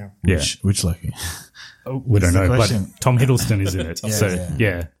 Yeah. Yeah. Which Loki? We don't know, but question. Tom Hiddleston is in it.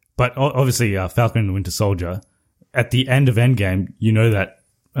 Yeah. But obviously, Falcon and the Winter Soldier, at the end of Endgame, you know that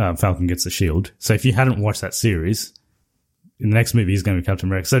Falcon gets the shield. So if you hadn't watched that series, in the next movie, he's going to be Captain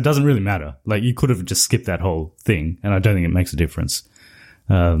America. So it doesn't really matter. Like, you could have just skipped that whole thing, and I don't think it makes a difference.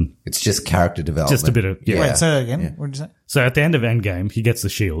 It's just character development. Just a bit of, Wait, say that again. What did you say? So at the end of Endgame, he gets the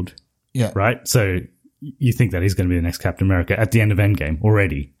shield, Yeah. right? So you think that he's going to be the next Captain America at the end of Endgame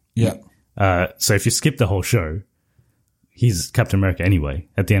already. Yeah. So if you skip the whole show, he's Captain America anyway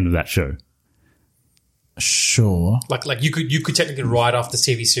at the end of that show. Sure. Like you could technically write off the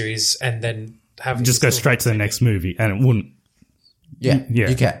TV series and then have Just go straight to the next movie, and it wouldn't. Yeah, Yeah.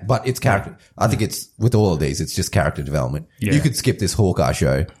 you can. But it's character. I think it's, with all of these, it's just character development. Yeah. You could skip this Hawkeye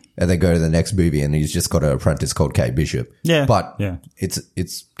show and then go to the next movie and he's just got an apprentice called Kate Bishop. Yeah. But Yeah.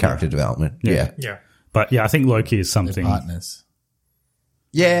 it's character development. Yeah. Yeah. But yeah, I think Loki is something. Partners.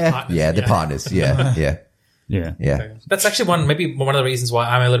 Yeah. Partners, Yeah. The yeah. partners. Yeah. Yeah. Yeah. Yeah. That's actually maybe one of the reasons why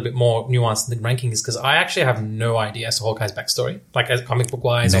I'm a little bit more nuanced in the ranking is because I actually have no idea as to Hawkeye's backstory, like as comic book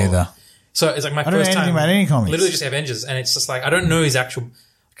wise. Neither. So it's like my I don't know first anything time. about any comics. Literally just Avengers, and it's just like I don't know his actual.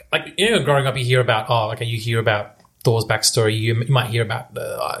 Like, you know, growing up, you hear about you hear about Thor's backstory. You might hear about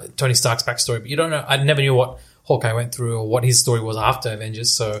Tony Stark's backstory, but you don't know. I never knew what Hawkeye went through or what his story was after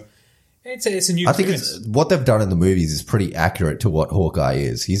Avengers. So it's a new. I think experience. what they've done in the movies is pretty accurate to what Hawkeye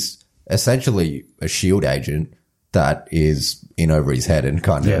is. He's essentially a SHIELD agent that is in over his head and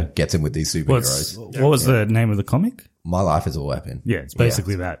kind of gets him with these superheroes. What was the name of the comic? My Life is a Weapon. Yeah, it's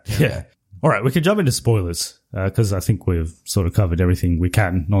basically that. Yeah. All right, we can jump into spoilers because I think we've sort of covered everything we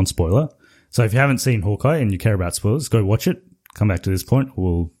can non-spoiler. So if you haven't seen Hawkeye and you care about spoilers, go watch it. Come back to this point.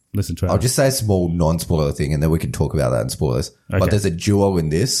 We'll listen to it. I'll just say a small non-spoiler thing and then we can talk about that in spoilers. Okay. But there's a duo in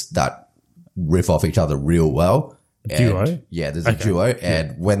this that riff off each other real well. Duo? And, yeah, there's a duo.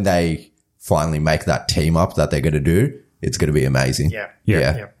 And when they finally make that team up that they're going to do, it's going to be amazing.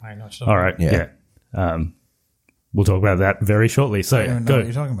 Yeah. I know. All right. Yeah. We'll talk about that very shortly. So I don't know what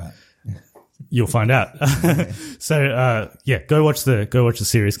you're talking about. you'll find out. So go watch the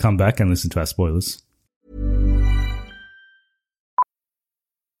series, come back and listen to our spoilers.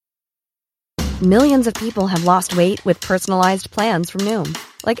 Millions of people have lost weight with personalized plans from Noom.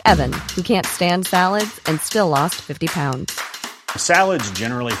 Like Evan, who can't stand salads and still lost 50 pounds. Salads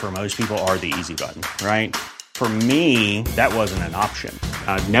generally for most people are the easy button, right? For me, that wasn't an option.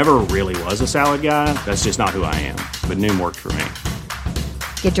 I never really was a salad guy. That's just not who I am. But Noom worked for me.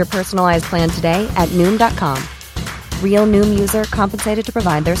 Get your personalized plan today at Noom.com. Real Noom user compensated to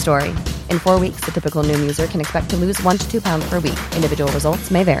provide their story. In 4 weeks, the typical Noom user can expect to lose 1 to 2 pounds per week. Individual results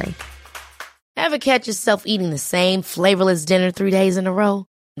may vary. Ever catch yourself eating the same flavorless dinner 3 days in a row?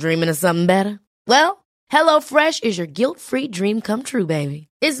 Dreaming of something better? Well, HelloFresh is your guilt-free dream come true, baby.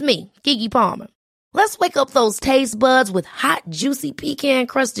 It's me, Keke Palmer. Let's wake up those taste buds with hot, juicy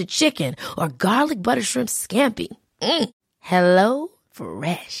pecan-crusted chicken or garlic butter shrimp scampi. Hello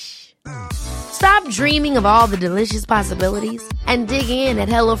Fresh. Stop dreaming of all the delicious possibilities and dig in at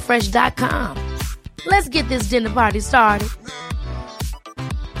HelloFresh.com. Let's get this dinner party started.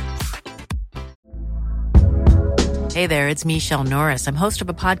 Hey there, it's Michelle Norris. I'm host of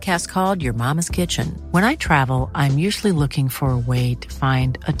a podcast called Your Mama's Kitchen. When I travel, I'm usually looking for a way to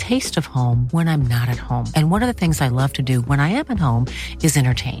find a taste of home when I'm not at home. And one of the things I love to do when I am at home is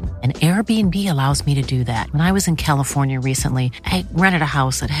entertain. And Airbnb allows me to do that. When I was in California recently, I rented a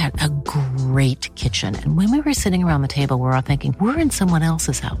house that had a great kitchen. And when we were sitting around the table, we were all thinking, we're in someone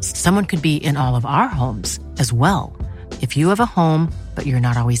else's house. Someone could be in all of our homes as well. If you have a home, but you're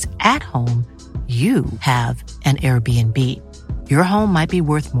not always at home, you have an Airbnb. Your home might be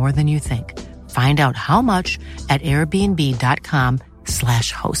worth more than you think. Find out how much at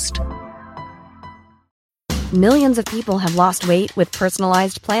airbnb.com/host. Millions of people have lost weight with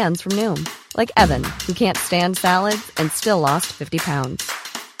personalized plans from Noom. Like Evan, who can't stand salads and still lost 50 pounds.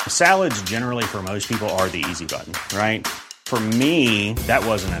 Salads generally for most people are the easy button, right? For me, that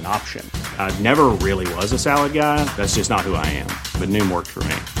wasn't an option. I never really was a salad guy. That's just not who I am. But Noom worked for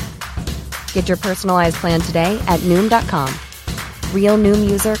me. Get your personalized plan today at Noom.com. Real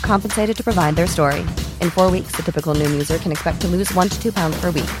Noom user compensated to provide their story. In 4 weeks, the typical Noom user can expect to lose 1 to 2 pounds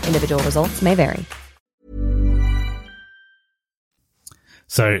per week. Individual results may vary.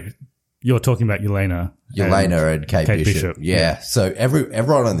 So you're talking about Yelena and Kate Bishop. Yeah. So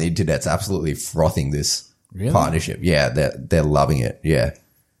everyone on the internet's absolutely frothing this partnership. Yeah, they're loving it. Yeah.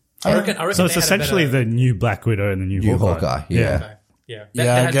 I reckon so it's essentially the new Black Widow and the new Hawkeye. Yeah.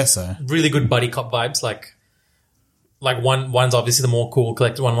 Yeah, I guess so. Really good buddy cop vibes. Like one's obviously the more cool,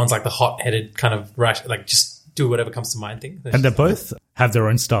 collected one. One's like the hot-headed kind of rash, like just do whatever comes to mind thing. And they both have their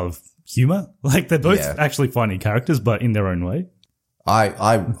own style of humor. Like they're both actually funny characters, but in their own way.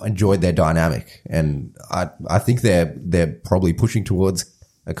 I enjoyed their dynamic, and I think they're probably pushing towards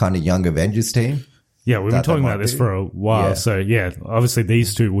a kind of young Avengers team. Yeah, we've been talking about this for a while. Yeah. So yeah, obviously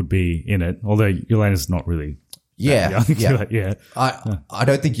these two would be in it, although Yelena's not really. Yeah, yeah. I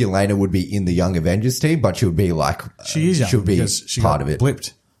don't think Yelena would be in the Young Avengers team, but she would be like she is young she'll be she part got of it.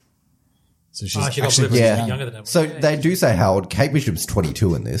 Blipped. So she's she got actually blipped. Younger than everyone. So they do say Howard Kate Bishop's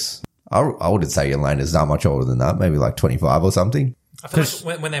 22 in this. I wouldn't say Yelena's that much older than that, maybe like 25 or something. I feel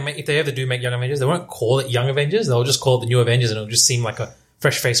like when if they ever do make Young Avengers, they won't call it Young Avengers. They'll just call it the New Avengers, and it'll just seem like a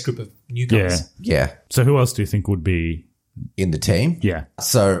fresh-faced group of newcomers. Yeah. So who else do you think would be in the team? Yeah.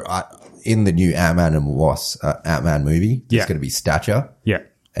 So in the new Ant-Man and Wasp, Ant-Man movie, there's going to be Stature. Yeah.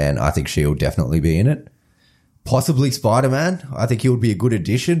 And I think she'll definitely be in it. Possibly Spider-Man. I think he would be a good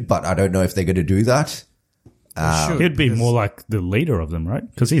addition, but I don't know if they're going to do that. He'd be more like the leader of them, right?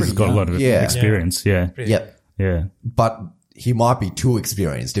 Because he's got a lot of experience. Yeah. Yeah. But he might be too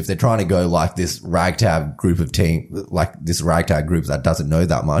experienced if they're trying to go like this ragtag group of team, like this ragtag group that doesn't know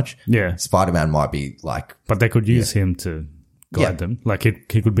that much. Yeah. Spider-Man might be like, but they could use him to guide them. Like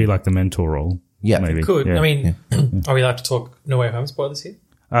he could be like the mentor role. Yeah. Maybe. Could. I mean, are we allowed to talk No Way Home spoilers here?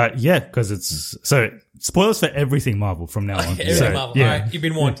 Yeah, because it's spoilers for everything Marvel from now on. Everything Marvel. Yeah. All right, you've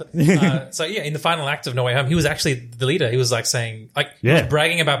been warned. In the final act of No Way Home, he was actually the leader. He was like saying, he was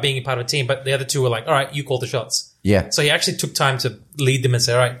bragging about being a part of a team, but the other two were like, all right, you call the shots. Yeah. So he actually took time to lead them and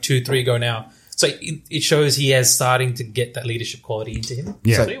say, all right, 2, 3, go now. So it shows he is starting to get that leadership quality into him.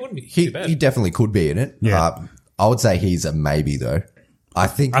 Yeah. So it wouldn't be too bad. He definitely could be in it. Yeah. I would say he's a maybe though. I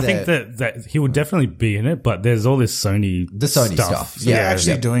think that he would definitely be in it, but there's all this Sony stuff. So they're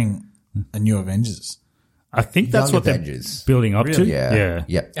actually doing a new Avengers. I think that's what they're building up to. Yeah.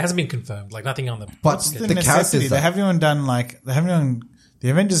 It hasn't been confirmed. Like nothing on the. But the characters they haven't even done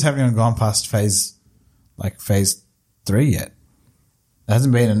the Avengers haven't even gone past phase 3 yet. It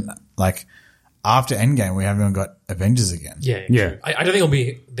hasn't been after Endgame we haven't even got Avengers again. Yeah. I don't think it'll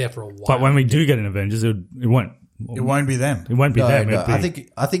be there for a while. But when we do get an Avengers, it won't. It won't be them. It won't be them. No.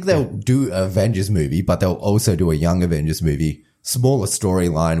 I think they'll do an Avengers movie, but they'll also do a Young Avengers movie, smaller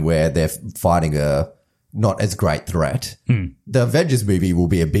storyline where they're fighting a not as great threat. The Avengers movie will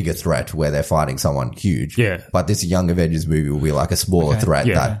be a bigger threat where they're fighting someone huge. Yeah. But this Young Avengers movie will be like a smaller threat.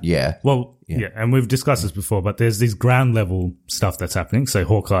 Well, and we've discussed this before, but there's this ground level stuff that's happening. So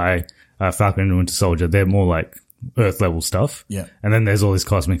Hawkeye, Falcon and Winter Soldier, they're more like Earth level stuff. Yeah. And then there's all this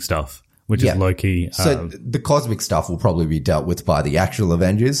cosmic stuff, which is Loki. So the cosmic stuff will probably be dealt with by the actual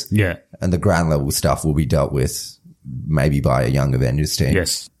Avengers. Yeah. And the ground level stuff will be dealt with maybe by a Young Avengers team.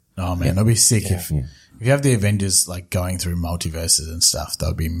 Yes. Oh man, that'd be sick if you have the Avengers going through multiverses and stuff. That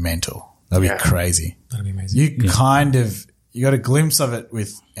would be mental. That'd be crazy. That'd be amazing. You got a glimpse of it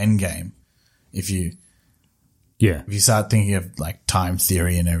with Endgame. If you start thinking of time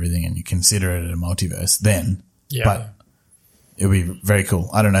theory and everything, and you consider it a multiverse, then but it'll be very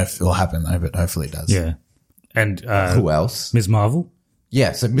cool. I don't know if it'll happen though, but hopefully it does. Yeah. And who else? Ms. Marvel.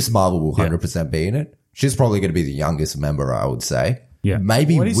 Yeah, so Ms. Marvel will 100% be in it. She's probably going to be the youngest member, I would say. Yeah.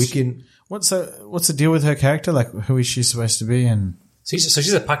 Maybe Wiccan. What's the deal with her character? Who is she supposed to be? And so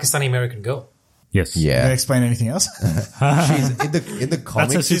she's a Pakistani American girl. Yes. You Yeah. gonna explain anything else? She's in the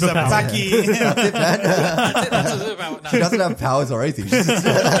comics. That's a superpower. She doesn't have powers or anything. She's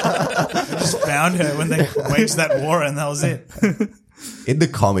just Just found her when they waged that war, and that was it. In the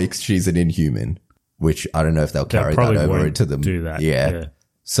comics, she's an Inhuman, which I don't know if they'll carry that over into them. Do that. Yeah.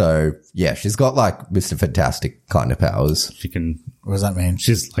 So, yeah, she's got like Mr. Fantastic kind of powers. She can. What does that mean?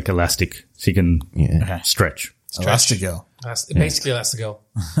 She's like elastic. She can stretch. Elastigirl. Basically, Elastigirl.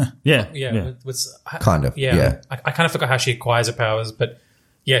 Yeah. Kind of. Yeah. I kind of forgot how she acquires her powers, but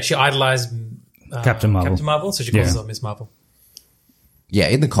yeah, she idolized Captain Marvel. So she calls herself Miss Marvel. Yeah,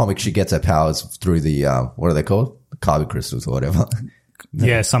 in the comic, she gets her powers through the, what are they called? The carbon crystals or whatever.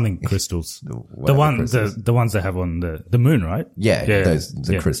 Yeah, something crystals. The ones they have on the moon, right? Yeah, those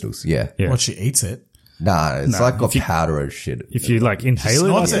crystals. Yeah. Well, she eats it. Nah, it's like got powder and shit. If you like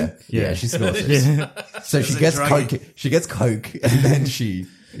inhale it, yeah, she snorts it. So she gets coke. She gets coke, and then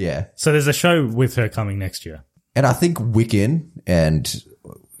So there's a show with her coming next year, and I think Wiccan and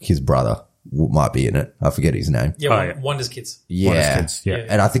his brother might be in it. I forget his name. Yeah, Wanda's kids. Yeah,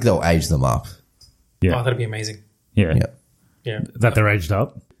 and I think they'll age them up. Yeah, that'd be amazing. Yeah. That they're aged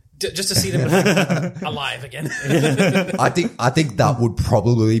up. Just to see them alive again. I think that would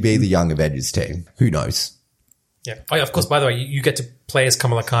probably be the Young Avengers team. Who knows? Yeah. Oh, yeah. Of course. By the way, you get to play as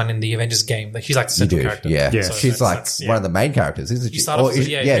Kamala Khan in the Avengers game. Like, she's like the central character. Yeah. So she's like one of the main characters, isn't she? You start off with,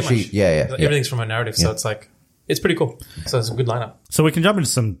 everything's from her narrative, so it's like it's pretty cool. So it's a good lineup. So we can jump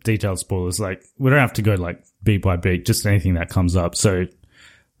into some detailed spoilers. Like, we don't have to go like beat by beat, just anything that comes up. So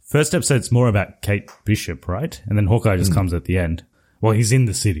first episode's more about Kate Bishop, right? And then Hawkeye just comes at the end. Well, he's in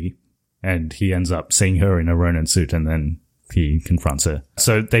the city and he ends up seeing her in a Ronin suit and then he confronts her.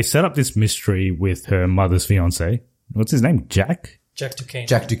 So they set up this mystery with her mother's fiance. What's his name? Jack? Jack Duquesne.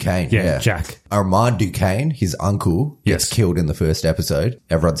 Jack Duquesne. Yeah. Jack. Armand Duquesne, his uncle, gets killed in the first episode.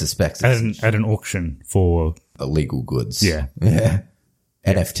 Everyone suspects it. At an auction for illegal goods. Yeah.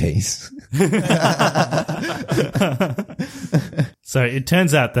 NFTs. So it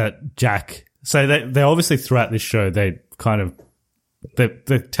turns out that Jack, so they obviously throughout this show, they're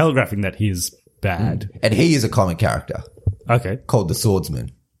telegraphing that he is bad. And he is a comic character. Okay. Called the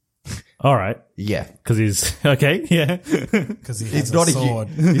Swordsman. All right. Yeah. Because he's, okay, yeah. Because he's not a sword.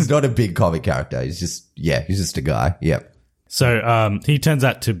 He's not a big comic character. He's just a guy. Yep. So he turns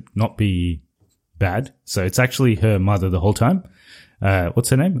out to not be bad. So it's actually her mother the whole time. What's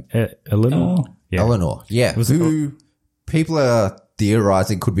her name? Eleanor? Yeah. Eleanor. Yeah. Who people are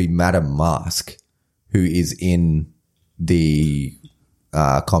theorizing could be Madame Mask, who is in the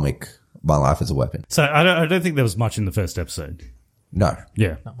comic My Life as a Weapon. So I don't think there was much in the first episode. No.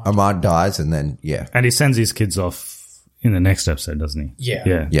 Yeah. Armand dies and then, And he sends his kids off in the next episode, doesn't he?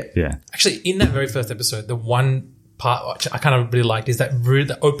 Yeah. Yeah. Actually, in that very first episode, the one part which I kind of really liked is that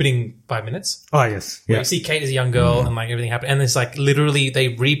the opening 5 minutes. Oh, yes. Where you see Kate as a young girl and like everything happened. And it's like literally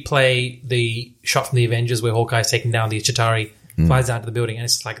they replay the shot from the Avengers where Hawkeye's taking down the Chitauri, flies down to the building. And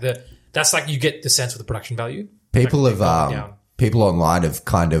it's like that's like you get the sense of the production value. People online have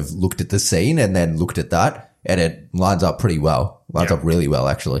kind of looked at the scene and then looked at that. And it lines up pretty well. Lines up really well,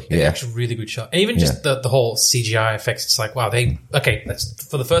 actually. It's actually a really good shot. And even just the whole CGI effects, it's like, wow, that's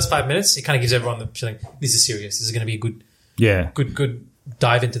for the first 5 minutes, it kind of gives everyone the feeling, this is serious. This is going to be a good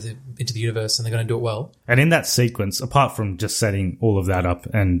dive into the universe, and they're going to do it well. And in that sequence, apart from just setting all of that up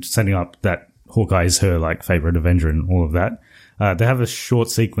and setting up that Hawkeye is her like favorite Avenger and all of that, they have a short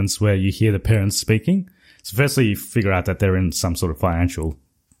sequence where you hear the parents speaking. So firstly, you figure out that they're in some sort of financial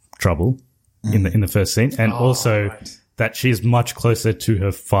trouble in the first scene, and that she is much closer to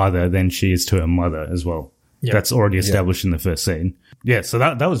her father than she is to her mother as well. Yep. That's already established in the first scene. Yeah, so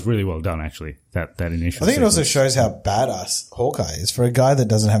that was really well done, actually, that initial I think sequence. It also shows how badass Hawkeye is for a guy that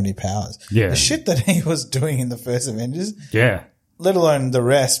doesn't have any powers. Yeah. The shit that he was doing in the first Avengers. Yeah. Let alone the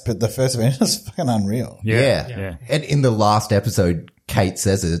rest, but the first Avengers was fucking unreal. Yeah. And in the last episode, Kate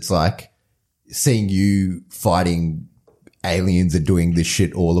says it. It's like seeing you fighting aliens and doing this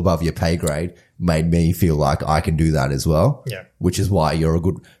shit all above your pay grade made me feel like I can do that as well. Yeah. Which is why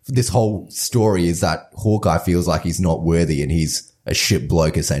this whole story is that Hawkeye feels like he's not worthy and he's a shit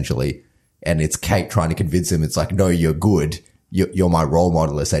bloke essentially. And it's Kate trying to convince him. It's like, no, you're good. You're my role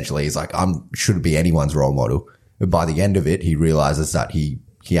model essentially. He's like, shouldn't be anyone's role model. And by the end of it, he realizes that he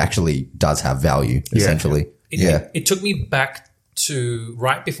actually does have value essentially. It took me back to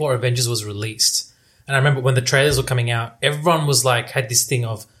right before Avengers was released. And I remember when the trailers were coming out, everyone was like, had this thing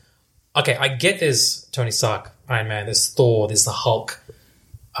of, okay, I get there's Tony Stark, Iron Man, there's Thor, there's the Hulk,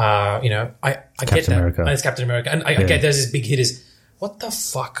 I get that. America. And it's Captain America. And I get there's this big hitters. What the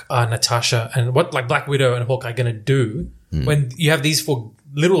fuck are Natasha and what like Black Widow and Hawkeye going to do when you have these four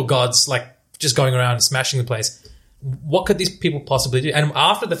literal gods like just going around and smashing the place? What could these people possibly do? And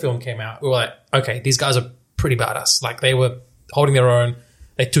after the film came out, we were like, okay, these guys are pretty badass. Like they were holding their own.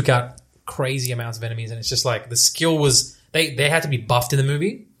 They took out crazy amounts of enemies, and it's just like the skill was they had to be buffed in the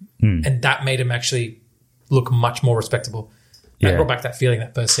movie, and that made them actually look much more respectable. That brought back that feeling.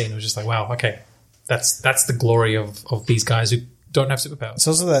 That first scene was just like, wow, okay, that's the glory of these guys who don't have superpowers. It's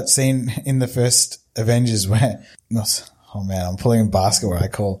also that scene in the first Avengers where, oh man, I'm pulling a basket where I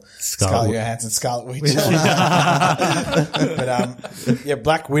call Scarlett Johansson Scarlet Witch. But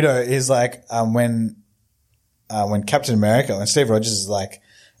Black Widow is like when Captain America, when Steve Rogers is like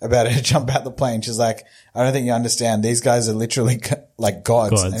about to jump out the plane, she's like, I don't think you understand. These guys are literally like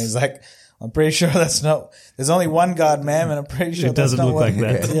gods. And he's like, I'm pretty sure that's not. There's only one God, ma'am, and I'm pretty sure it doesn't look like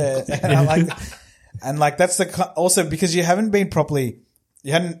that. Yeah, and I like, and like that's also because you hadn't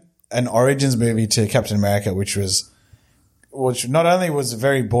an Origins movie to Captain America, which not only was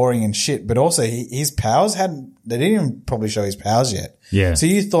very boring and shit, but also his powers they didn't even probably show his powers yet. Yeah. So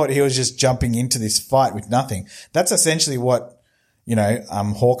you thought he was just jumping into this fight with nothing. That's essentially what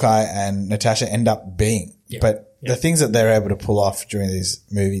Hawkeye and Natasha end up being. Yeah. But the things that they're able to pull off during these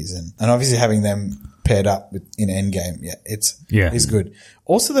movies and obviously having them paired up in Endgame, is good.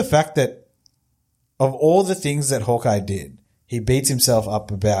 Also the fact that of all the things that Hawkeye did, he beats himself up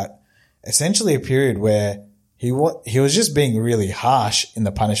about essentially a period where he was just being really harsh in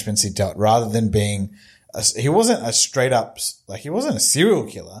the punishments he dealt rather than being he wasn't a straight up, like he wasn't a serial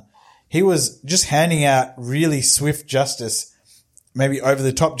killer. He was just handing out really swift justice, maybe over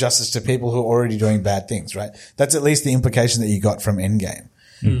the top justice to people who are already doing bad things, right? That's at least the implication that you got from Endgame.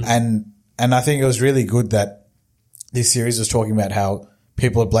 And I think it was really good that this series was talking about how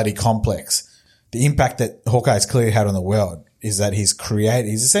people are bloody complex. The impact that Hawkeye's clearly had on the world is that he's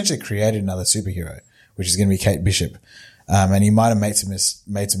essentially created another superhero, which is going to be Kate Bishop. And he might have made some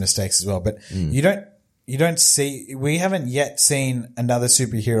mistakes as well, but we haven't yet seen another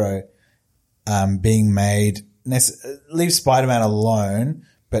superhero, being made. Leave Spider-Man alone,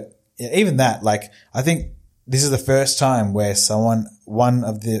 but even that, like, I think this is the first time where one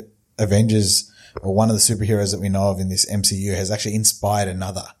of the Avengers or one of the superheroes that we know of in this MCU has actually inspired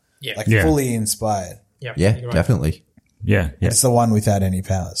another. Fully inspired. Yeah, definitely. Yeah. It's the one without any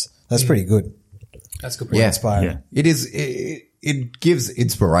powers. That's pretty good. That's good. Pretty inspiring. Yeah. It is. It gives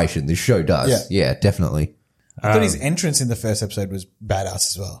inspiration. This show does. Yeah, definitely. I thought his entrance in the first episode was badass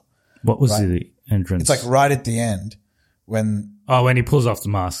as well. What was the entrance? It's like right at the end when he pulls off the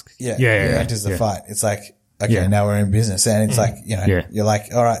mask. Yeah. Enters the fight. It's like, okay, now we're in business. And it's like, you're like,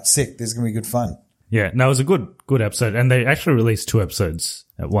 all right, sick. This is going to be good fun. Yeah. No, it was a good episode. And they actually released 2 episodes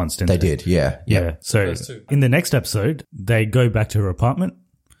at once, didn't they? They did, yeah. So in the next episode, they go back to her apartment.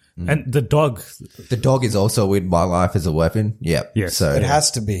 And the dog is also in My Life as a Weapon. Yep. Yes. So it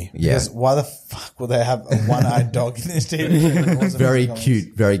has to be. Yeah. Because why the fuck will they have a one-eyed dog in this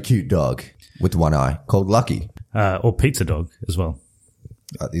TV? Very cute dog with one eye called Lucky. Or Pizza Dog as well.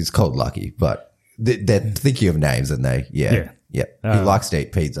 He's called Lucky, but they're thinking of names, and he likes to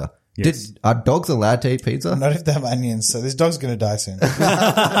eat pizza. Yes. Are dogs allowed to eat pizza? Not if they have onions, so this dog's going to die soon.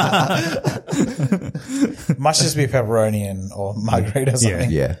 Must just be pepperoni or margarita or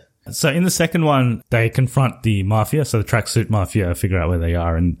something. Yeah. So in the second one, they confront the mafia, so the tracksuit mafia, figure out where they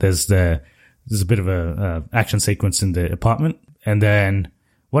are, and there's a bit of a action sequence in the apartment. And then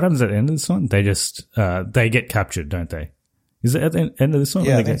what happens at the end of this one? They just they get captured, don't they? Is it at the end of this one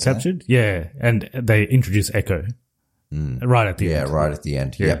when they get captured? Yeah, and they introduce Echo right at the end. Yeah, right at the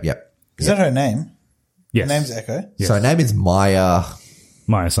end. Yep. Is that her name? Yes. Her name's Echo? Yes. So her name is Maya.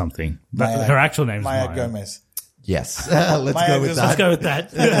 Maya something. But her actual name is Maya Gomez. Yes. Let's go with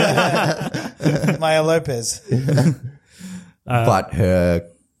that. Maya Lopez. But her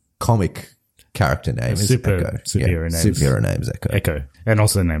comic character name is Echo. Superhero name is Echo. Echo. And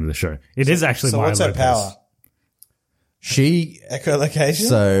also the name of the show. It is actually Maya Lopez. So what's her power? Echolocation.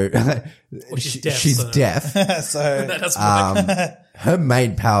 So she's deaf. So that's her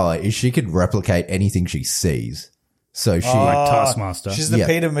main power is she can replicate anything she sees. So she like Taskmaster. She's the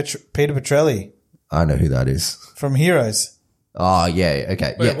Peter Petrelli. I know who that is from Heroes. Oh yeah,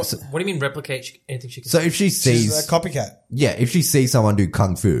 okay. Wait, what do you mean replicate anything she can see? So if she sees, she's a copycat. Yeah, if she sees someone do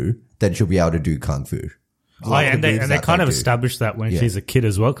kung fu, then she'll be able to do kung fu. And they kind of established that when she's a kid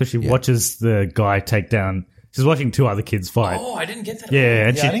as well, because she watches the guy take down. She's watching 2 other kids fight. Oh, I didn't get that. Yeah,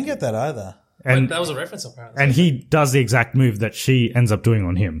 I didn't get that either. And that was a reference, apparently. And he does the exact move that she ends up doing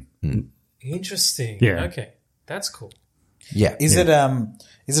on him. Interesting. Yeah. Okay, that's cool. Yeah. Is it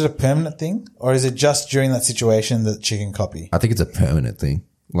a permanent thing, or is it just during that situation that she can copy? I think it's a permanent thing.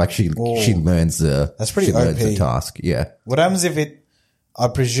 Like she learns the. That's pretty learns OP. the task. Yeah. What happens if it? I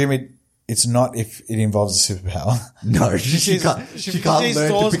presume it's not if it involves a superpower. No, she can't. She can't sees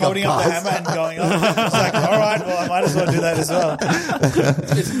learn to Thor's pick up holding up the cards. hammer and going off. It's like, all right, well, I might as well do that as well.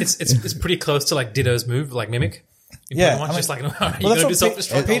 It's pretty close to like Ditto's move, like Mimic. Yeah, One's just like, all right, well, you got to do that's what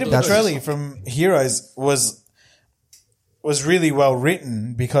self-destruct. Peter Petrelli from Heroes was really well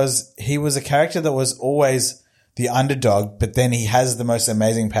written because he was a character that was always the underdog, but then he has the most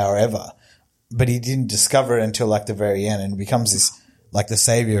amazing power ever. But he didn't discover it until like the very end and becomes this like the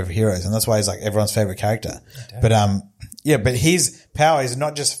savior of heroes. And that's why he's like everyone's favorite character. But but his power is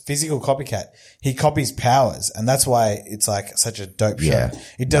not just physical copycat. He copies powers, and that's why it's like such a dope show. Yeah.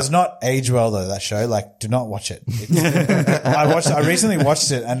 It does not age well though, that show. Like, do not watch it. I recently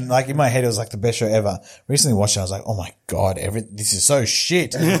watched it, and like in my head it was like the best show ever. Recently watched it, I was like, oh my God, this is so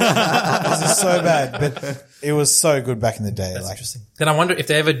shit. This is so bad. But it was so good back in the day. That's interesting. Then I wonder if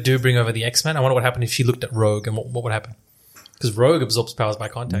they ever do bring over the X-Men, I wonder what happened if she looked at Rogue and what would happen. Because Rogue absorbs powers by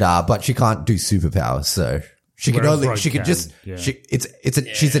contact. Nah, but she can't do superpowers, so she can only, she can just,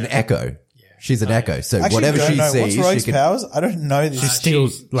 she's an echo. She's an echo. So Actually, whatever she What's sees, Rogue's she can, powers? I don't know this. She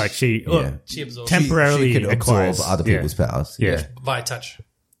steals, she absorbs temporarily she can acquires absorb other people's powers. Yeah. via touch.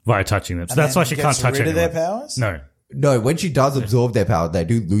 Via touching them. So And that's then why she gets can't touch rid of anyone. their powers? No. No, when she does absorb their power, they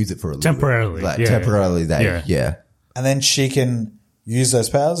do lose it for a little Temporarily, bit. Like, yeah. temporarily, Yeah. yeah. And then she can use those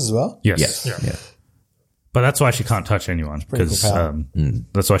powers as well? Yes. Yeah. But that's why she can't touch anyone. pretty Because cool power.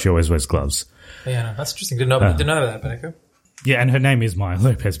 that's why she always wears gloves. Yeah, no, that's interesting. Didn't know that, Beneko. Yeah, and her name is Maya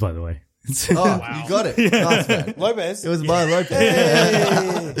Lopez, by the way. Oh, you got it. Nice, man. Lopez. It was Maya Lopez.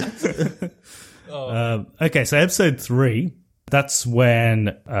 Okay, so episode 3, that's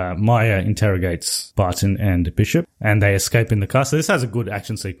when Maya interrogates Barton and Bishop, and they escape in the car. So this has a good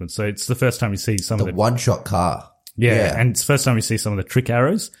action sequence. So it's the first time you see some The of the one-shot car. Yeah, and it's the first time we see some of the trick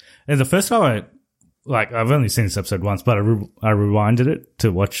arrows. And the first time I've only seen this episode once, but I rewinded it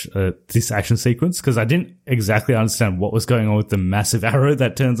to watch this action sequence because I didn't exactly understand what was going on with the massive arrow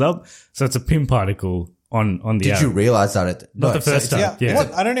that turns up. So it's a pin particle on the arrow. Did you realize that? Not the first time. Yeah.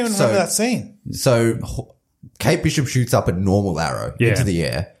 What? I don't even remember that scene. So Kate Bishop shoots up a normal arrow into the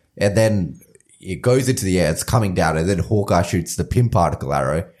air, and then it goes into the air, it's coming down, and then Hawkeye shoots the pin particle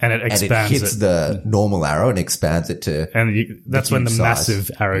arrow, and it expands. And it hits the normal arrow and expands it to. And that's when the massive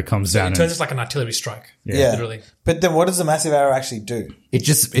arrow comes down. It turns like an artillery strike. Yeah. Literally. But then what does the massive arrow actually do?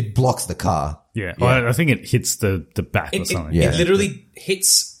 It blocks the car. Yeah. Well, I think it hits the back or something. It literally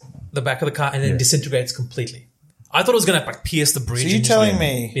hits the back of the car and then disintegrates completely. I thought it was going to like pierce the bridge. So you're and telling just,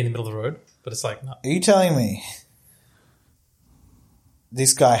 me- be in the middle of the road, but it's like no. Are you telling me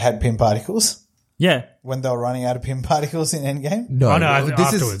this guy had pin particles? Yeah. When they were running out of pin particles in Endgame? No,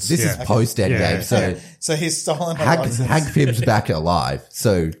 afterwards. This is post Endgame. So So he's stolen Hank Pym's back alive.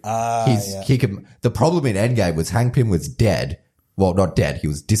 So he can. The problem in Endgame was Hank Pym was dead. Well, not dead. He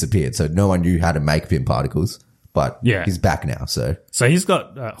was disappeared. So no one knew how to make Pym particles. But he's back now. So he's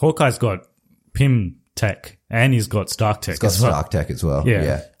got Hawkeye's got Pym tech and he's got Stark tech. he's got Stark tech as well.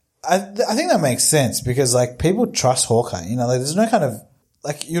 Yeah. I think that makes sense because like people trust Hawkeye. You know, like, there's no kind of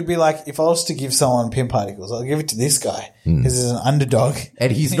like you'd be like if I was to give someone pin particles, I'll give it to this guy because he's an underdog,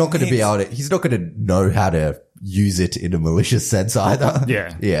 and he's not going to be able to. He's not going to know how to use it in a malicious sense either.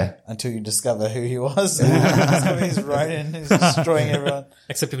 Yeah. Until you discover who he was, discover he's Ronin, he's destroying everyone.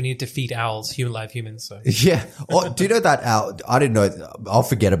 Except if we need to feed owls, live humans. So yeah. Oh, do you know that owl? I didn't know. I'll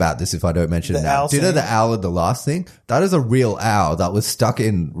forget about this if I don't mention it now. Do you know the owl in the last thing? That is a real owl that was stuck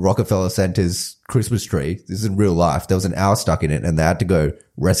in Rockefeller Center's Christmas tree. This is in real life. There was an owl stuck in it, and they had to go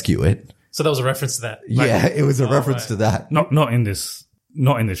rescue it. So that was a reference to that. Yeah, it was a reference to that. Not in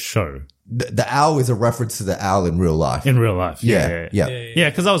this show. The owl is a reference to the owl in real life. In real life. Yeah.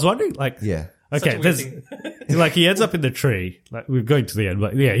 Because I was wondering, like, okay, there's like he ends up in the tree. Like we're going to the end,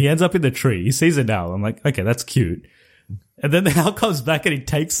 but he ends up in the tree. He sees an owl. I'm like, okay, that's cute. And then the owl comes back and he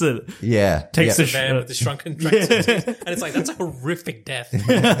takes it. Yeah. Takes the man with the shrunken tracksuit. And it's like, that's a horrific death.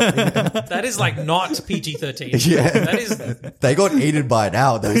 That is like not PG-13. Yeah. That is. They got eaten by an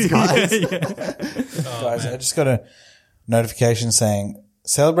owl, those guys. Guys, I just got a notification saying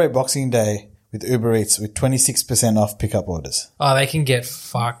celebrate Boxing Day with Uber Eats with 26% off pickup orders. Oh, they can get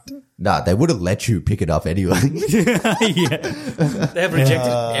fucked. Nah, they would have let you pick it up anyway. They have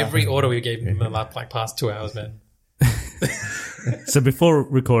rejected every order we gave them in the past 2 hours, man. So before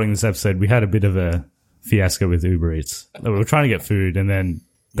recording this episode, we had a bit of a fiasco with Uber Eats. We were trying to get food and then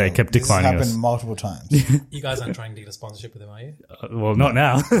they kept declining this has us. happened multiple times. You guys aren't trying to get a sponsorship with them, are you? Well, not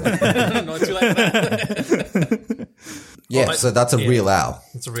now. Not too late for that. Yeah, so that's a real owl.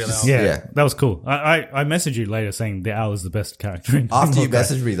 It's a real owl. Yeah, that was cool. I messaged you later saying the owl is the best character in After you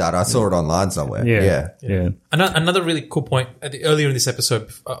messaged me that, I saw it online somewhere. Yeah. Another really cool point earlier in this episode,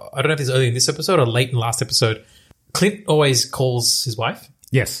 I don't know if it's early in this episode or late in the last episode, Clint always calls his wife.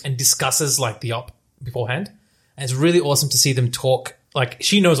 Yes. And discusses like the op beforehand. And it's really awesome to see them talk. Like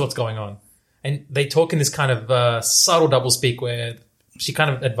she knows what's going on. And they talk in this kind of subtle doublespeak where she kind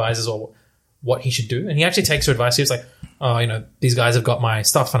of advises what he should do. And he actually takes her advice. He was like, oh, these guys have got my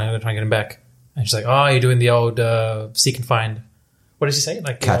stuff and I'm going to try and get them back. And she's like, oh, you're doing the old seek and find. What did she say?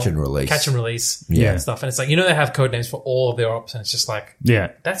 Like catch and release. Catch and release. Yeah. And stuff. And it's like, they have code names for all of their ops. And it's just like,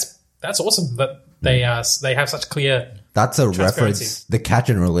 that's awesome that they have such clear. That's a reference. The catch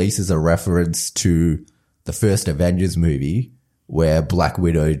and release is a reference to the first Avengers movie where Black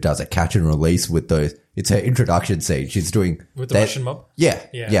Widow does a catch and release with those. It's her introduction scene. She's doing with the Russian mob. Yeah.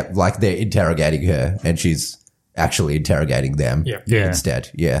 Like they're interrogating her, and she's actually interrogating them.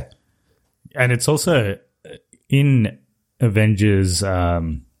 Instead. Yeah. And it's also in Avengers.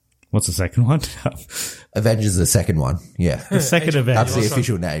 What's the second one? Avengers, the second one. Yeah, the second Avengers. That's the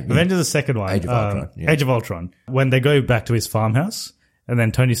official name. Avengers, the second one. Age of Ultron. Age of Ultron. When they go back to his farmhouse, and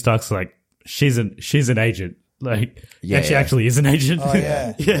then Tony Stark's like, she's an agent. Like, and she actually is an agent. Oh,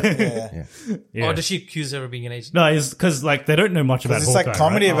 yeah. Yeah. Oh, does she accuse her of being an agent? No, it's because like they don't know much about Hawkeye. It's like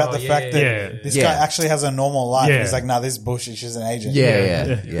comedy about the fact that this guy actually has a normal life. Yeah. He's like, this is bullshit. She's an agent.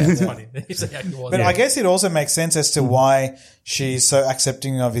 Yeah. It's funny. But I guess it also makes sense as to why she's so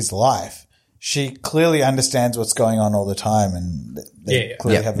accepting of his life. She clearly understands what's going on all the time, and they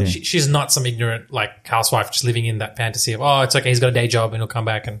clearly have. She's not some ignorant like housewife just living in that fantasy of it's okay, he's got a day job and he'll come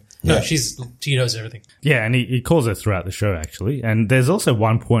back and she knows everything. Yeah, and he calls her throughout the show actually. And there's also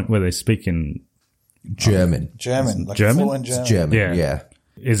one point where they speak in German, like fluent German. German. Yeah.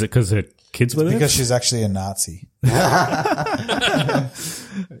 Is it because her kids were there? Because she's actually a Nazi. I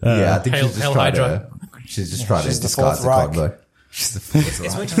think she's just trying to disguise the combo. She's the fourth.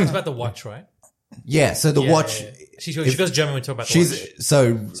 It's when she talks about the watch, right? Yeah, so the watch. She goes German when we talk about the watch.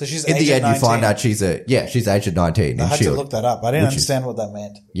 So she's in the end, 19. you find out she's agent 19. I had S.H.I.E.L.D. to look that up. I didn't understand what that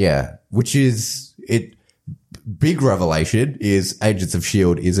meant. Yeah, which is big revelation is Agents of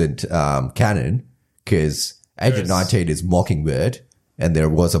S.H.I.E.L.D. isn't canon because Agent 19 is Mockingbird, and there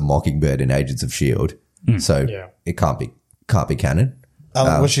was a Mockingbird in Agents of S.H.I.E.L.D. So it can't be canon.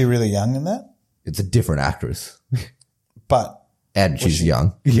 Was she really young in that? It's a different actress, and she's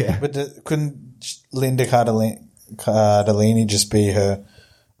young. Yeah, but couldn't Linda Cardellini just be her?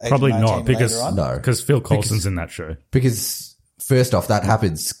 Probably not because Phil Coulson's in that show. Because first off, that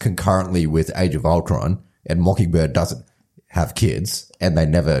happens concurrently with Age of Ultron, and Mockingbird doesn't have kids, and they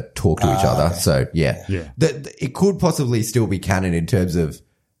never talk to each other. Okay. So it could possibly still be canon in terms of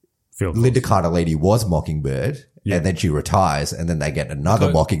Linda Cardellini was Mockingbird. Yeah. And then she retires, and then they get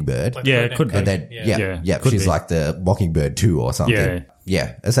another Mockingbird. It could be. And then, she's like the Mockingbird 2 or something.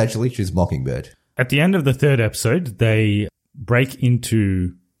 Yeah, essentially, she's Mockingbird. At the end of the third episode, they break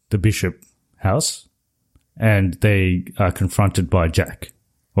into the Bishop house, and they are confronted by Jack.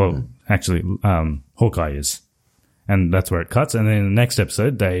 Well, actually, Hawkeye is. And that's where it cuts. And then in the next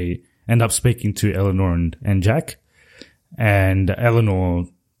episode, they end up speaking to Eleanor and Jack. And Eleanor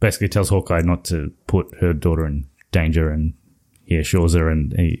basically tells Hawkeye not to put her daughter in danger, and he assures her,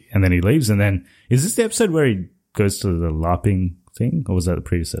 and then he leaves. And then is this the episode where he goes to the LARPing thing, or was that the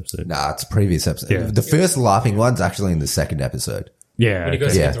previous episode? Nah, it's a previous episode. Yeah. The first LARPing one's actually in the second episode. Yeah, when he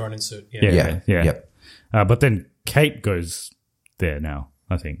goes to get the Ronin suit. Yeah. Yep. But then Kate goes there now,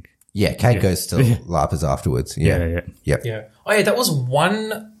 I think. Yeah, Kate goes to LARPers afterwards. Yeah. Oh yeah, that was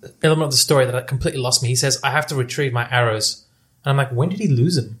one element of the story that completely lost me. He says, "I have to retrieve my arrows," and I'm like, when did he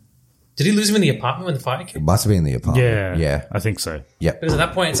lose them? Did he lose him in the apartment when the fire came? It must have been in the apartment. Yeah, I think so. Yeah, because at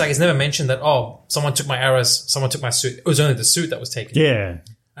that point, it's like it's never mentioned that someone took my arrows, someone took my suit. It was only the suit that was taken. Yeah,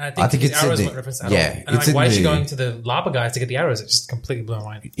 and I think his arrows weren't referenced at all. And I'm like, why is she going to the LARPer guys to get the arrows? It just completely blew my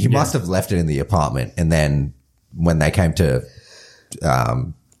mind. He must have left it in the apartment, and then when they came to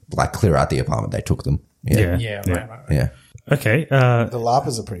clear out the apartment, they took them. Right. Okay. The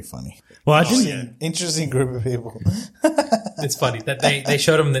LARPers are pretty funny. Well, I didn't. Interesting group of people. It's funny that they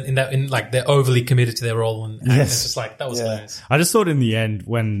showed them in they're overly committed to their role, and it's just like that was hilarious. I just thought in the end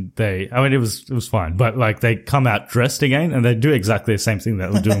when it was fine, but like they come out dressed again and they do exactly the same thing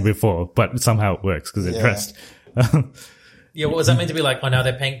that they were doing before, but somehow it works because they're dressed. Yeah, what was that meant to be like? Oh,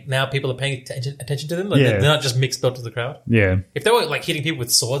 now people are paying attention to them. Like they're not just mixed built to the crowd. Yeah. If they were like hitting people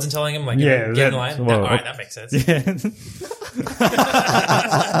with swords and telling them like, get in line, all right, that makes sense. Yeah.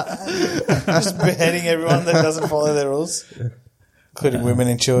 Just beheading everyone that doesn't follow their rules, including women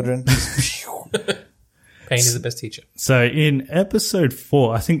and children. Pain is the best teacher. So in episode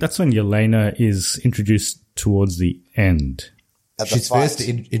 4, I think that's when Yelena is introduced towards the end. She's first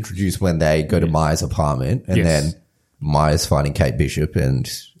introduced when they go to Maya's apartment, and then Maya's fighting Kate Bishop and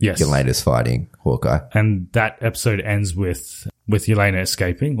Yelena's fighting Hawkeye. And that episode ends with Yelena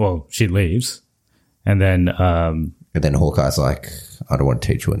escaping. Well, she leaves. And then And then Hawkeye's like, I don't want to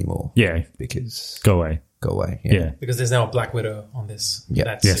teach you anymore. Yeah. Because Go away. Yeah. Because there's now a Black Widow on this. Yeah.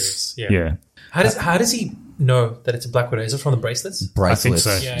 That Yes. series. Yeah. How does he know that it's a Black Widow? Is it from the bracelets? bracelets.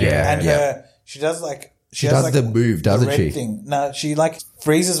 I think so. Yeah. And she does like She does the move, doesn't red she? Thing. No, she like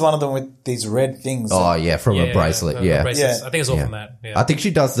freezes one of them with these red things. Oh, yeah, from a bracelet. the bracelets. Yeah. I think it's all from that. Yeah. I think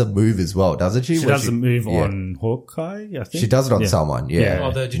she does the move as well, doesn't she? She Where does the move on Hawkeye, I think. She does it on someone, yeah.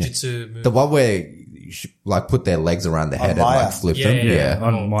 Oh, the jujitsu move. The one where you like put their legs around their head and Maya. like flip Yeah, them. yeah, Yeah.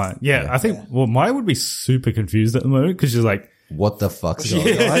 On Maya. Yeah, I think, Maya would be super confused at the moment because she's like, What the fuck's going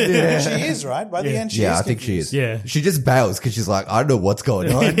on? Yeah. She is, right? By the end, she is. Yeah, I think she is. Yeah. She just bails because she's like, I don't know what's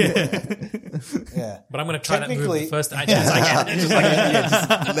going on. Yeah. But I'm going to try that move Technically- the first I can. Just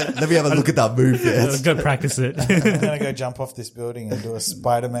like, Let me have a look at that move first. go practice it. I'm going to go jump off this building and do a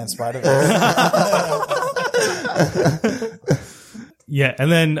Spider-Man Spider-Verse. Yeah,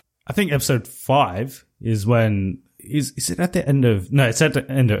 and then I think episode 5 is when is it at the end of it's at the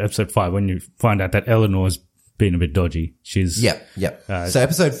end of episode 5 when you find out that Eleanor's been a bit dodgy. She's Yep. So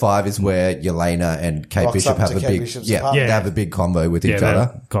episode 5 is where Yelena and Kate Rocks Bishop up have to a Kate big Bishop's they apartment. have a big convo with each that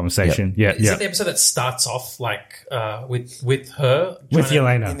other. conversation. Yeah, is that the episode that starts off like with her with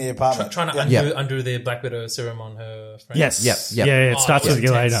trying Yelena. in the apartment. trying to undo the Black Widow serum on her friend? Yes. Yep. Yeah, it starts that with was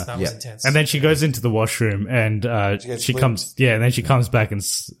intense. Yelena. That was intense. And then she goes into the washroom and gets she flipped. comes and then she comes back and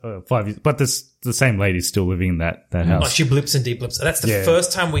 5 years, but the same lady's still living in that house. Oh, she blips and deep blips. That's the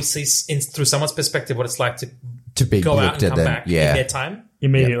first time we see through someone's perspective what it's like to be go out blipped and and come then back in their time.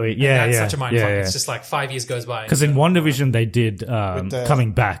 Immediately. Yeah, That's yeah. such a mindfuck. It's just like 5 years goes by. Because in WandaVision they did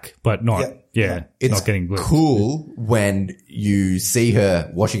coming back, but not It's not getting blipped. cool when you see her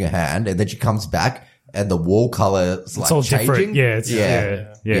washing her hand and then she comes back and the wall color is like It's all changing. different.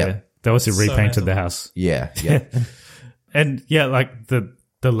 Yeah, yeah. They also repainted the house. Yeah. And like the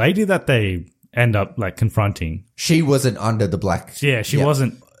lady that they end up like confronting. She wasn't under the black. Yeah, she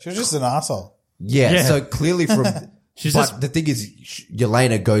wasn't. She was just an asshole. Yeah. So clearly from. The thing is,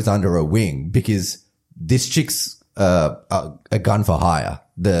 Yelena goes under a wing because this chick's a gun for hire.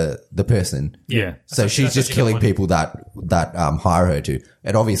 The person. Yeah. So she's just killing people that hire her to,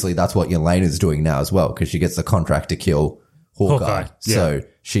 and obviously that's what Yelena's doing now as well because she gets the contract to kill Hawkeye. Yeah. So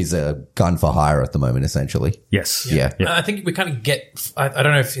she's a gun for hire at the moment, essentially. Yes. Yeah. I think we kind of get. I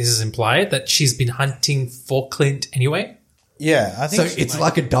don't know if this is implied that she's been hunting for Clint anyway. Yeah, I think So it's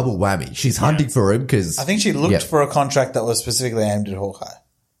like a double whammy. She's hunting for him because I think she looked for a contract that was specifically aimed at Hawkeye.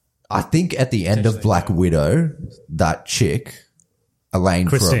 I think at the end of Black Widow, that chick, Elaine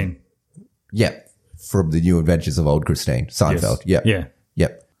Christine. from the New Adventures of Old Christine Seinfeld. Yes.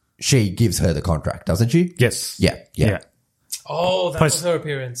 Yep. She gives her the contract, doesn't she? Yes. Yeah. Oh, that was her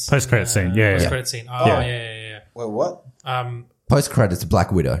appearance. Post-credit scene. Yeah. Post-credit scene. Oh, yeah. Wait, what? Post credits,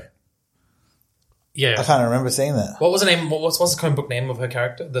 Black Widow. Yeah. I can't remember seeing that. What was the name? What's the comic book name of her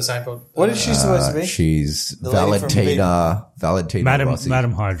character? The Seinfeld. What is she supposed to be? She's The lady from Valentina Rossi.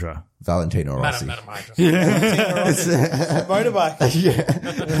 Madam Hydra. Valentina Rossi. Madam Hydra. Motorbike.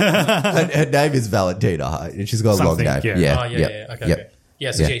 Her name is Valentina, and she's got a long Something, name. yeah. Oh, yeah. Okay.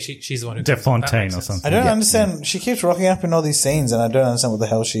 Yeah, so she's the one who... DeFontaine or something. I don't understand. She keeps rocking up in all these scenes, and I don't understand what the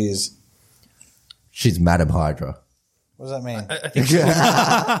hell she is. She's Madam Hydra. What does that mean? I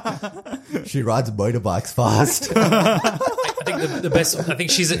think She rides motorbikes fast. I think the best... I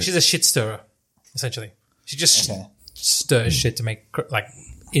think she's a shit stirrer, essentially. She just stirs shit to make, like,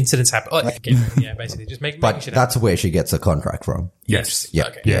 incidents happen. Oh, yeah, basically. Just making But shit that's where she gets a contract from. Yes. Yeah.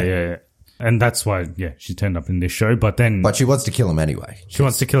 Okay. Yeah. And that's why, she turned up in this show. But then But she wants to kill him anyway. she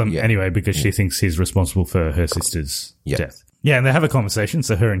wants to kill him anyway because she thinks he's responsible for her sister's death. Yeah, and they have a conversation.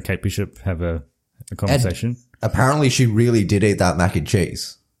 So her and Kate Bishop have a conversation. Apparently she really did eat that mac and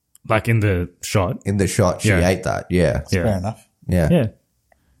cheese. Like in the shot. In the shot, she ate that. Yeah. Fair enough. Yeah. Yeah.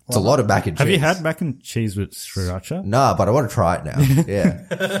 It's a lot of mac and cheese. Have you had mac and cheese with sriracha? Nah, but I want to try it now. Yeah.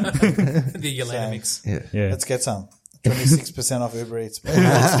 The Yelena mix. Yeah. Let's get some. 26% off Uber Eats.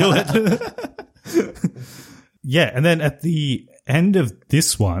 Let's do it. Yeah, and then at the end of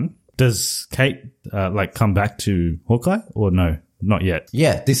this one, does Kate come back to Hawkeye or no? Not yet.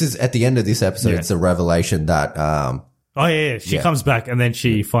 Yeah, this is at the end of this episode. Yeah. It's a revelation that She comes back and then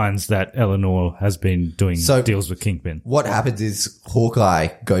she finds that Eleanor has been doing deals with Kingpin. what happens is Hawkeye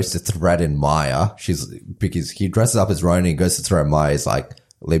goes to threaten Maya. Because he dresses up as Ronin, goes to threaten Maya. He's like,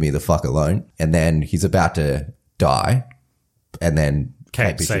 "Leave me the fuck alone." And then he's about to die, and then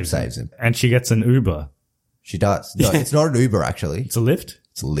Kate Bishop saves him. And she gets an Uber. She does. No, it's not an Uber actually. It's a Lyft?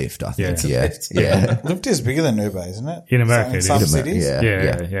 It's a Lyft, I think. Yeah. Yeah. Lyft is bigger than Uber, isn't it? In America, in some it is. cities.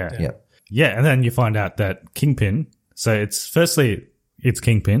 Yeah. Yeah. And then you find out that Kingpin. So it's firstly, it's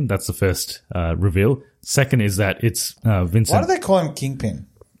Kingpin. That's the first reveal. Second is that it's Vincent. Why do they call him Kingpin?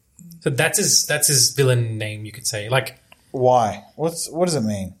 So that's his villain name, you could say. Like, why? What does it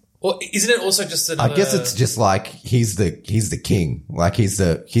mean? Well, isn't it also just another... I guess it's just like he's the king. Like he's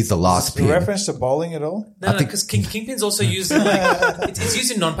the last pin. A reference to bowling at all? No, because Kingpin's also used in like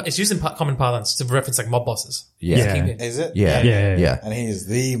it's used in common parlance to reference like mob bosses. Yeah. Kingpin. Is it? Yeah. And he is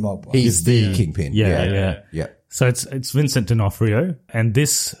the mob boss. He's the kingpin. Yeah. So it's Vincent D'Onofrio, and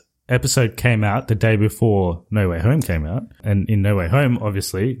this episode came out the day before No Way Home came out. And in No Way Home,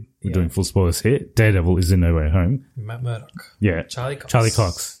 obviously, we're doing full spoilers here, Daredevil is in No Way Home. Matt Murdock. Yeah. Charlie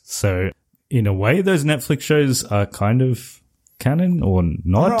Cox. So in a way, those Netflix shows are kind of canon or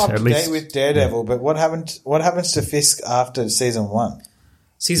not. I'm not up at to least date with Daredevil, but what happens to Fisk after season 1?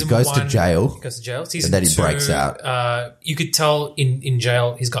 Season he goes 1, to jail. He goes to jail. Season and then he 2, breaks out. You could tell in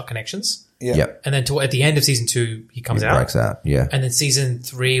jail he's got connections. Yeah. Yep. And then at the end of season 2, he comes out. Breaks out. Yeah. And then season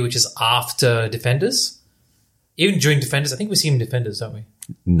 3, which is after Defenders. Even during Defenders, I think we see him in Defenders, don't we?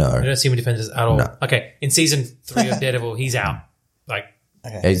 No. We don't see him in Defenders at all. No. Okay. In season 3 of Daredevil, he's out. Like,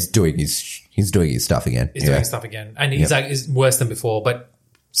 he's doing his stuff again. He's doing stuff again, and he's like is worse than before. But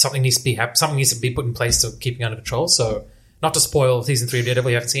something needs to be put in place to keep him under control. So, not to spoil season 3 of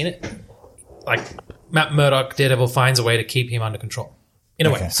Daredevil, you haven't seen it. Like Matt Murdock, Daredevil finds a way to keep him under control in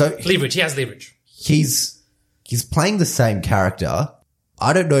a way. So leverage. He has leverage. He's playing the same character.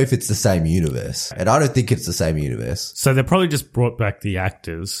 I don't know if it's the same universe, and I don't think it's the same universe. So they probably just brought back the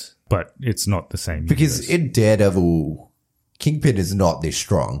actors, but it's not the same because universe. in Daredevil, Kingpin is not this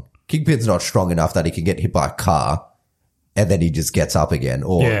strong. Kingpin's not strong enough that he can get hit by a car and then he just gets up again,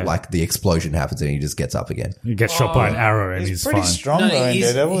 or like the explosion happens and he just gets up again. He gets shot by an arrow and he's pretty fine. strong though in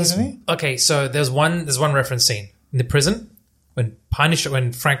Daredevil, isn't he? Okay, so there's one reference scene in the prison when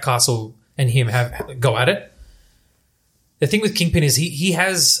Frank Castle and him go at it. The thing with Kingpin is he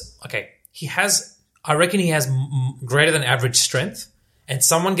has I reckon he has greater than average strength, and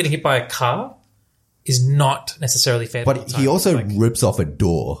someone getting hit by a car is not necessarily fair. But he also rips off a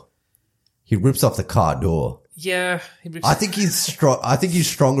door. He rips off the car door. Yeah, I think he's strong. I think he's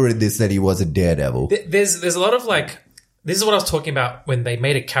stronger in this than he was in Daredevil. There's a lot of like. This is what I was talking about when they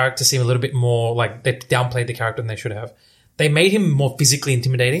made a character seem a little bit more like they downplayed the character than they should have. They made him more physically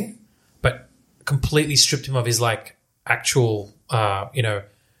intimidating, but completely stripped him of his like actual,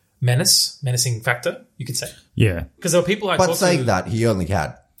 menacing factor. You could say, yeah, because there were people like. But saying that, he only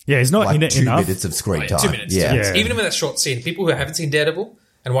had he's not in it 2 enough. minutes of screen time. 2 minutes. Yeah. Even with that short scene, people who haven't seen Daredevil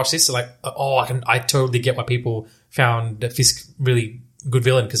and watch this are like, I totally get why people found Fisk really good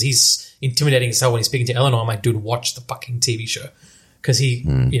villain, because he's intimidating as hell when he's speaking to Eleanor. I'm like, dude, watch the fucking TV show, because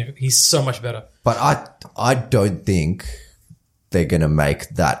he's so much better. But I don't think they're going to make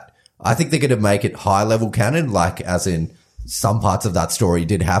that. I think they're going to make it high level canon, like as in some parts of that story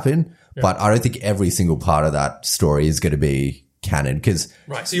did happen, but I don't think every single part of that story is going to be canon, because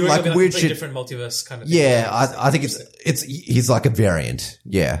right. So you're like a completely different multiverse kind of thing. Yeah, I think he's like a variant.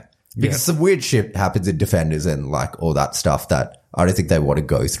 Yeah. Because some weird shit happens in Defenders and like all that stuff that I don't think they want to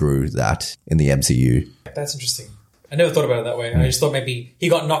go through that in the MCU. That's interesting. I never thought about it that way. I just thought maybe he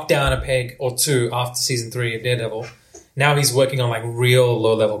got knocked down a peg or two after season 3 of Daredevil. Now he's working on like real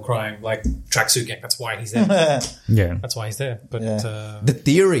low level crime, like Tracksuit Gang. That's why he's there. Yeah. That's why he's there. But the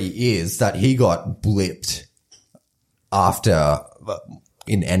theory is that he got blipped after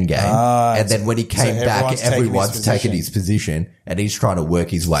in Endgame, and then when he came back, everyone's taken his position, and he's trying to work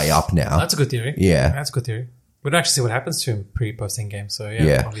his way up now. That's a good theory. Yeah, that's a good theory. We'd actually see what happens to him post Endgame. So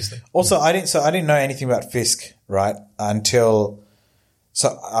yeah, obviously. Also, I didn't know anything about Fisk, right? Until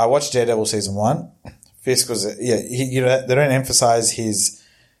I watched Daredevil season 1. Fisk was they don't emphasize his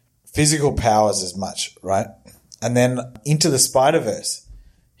physical powers as much, right? And then into the Spider-Verse,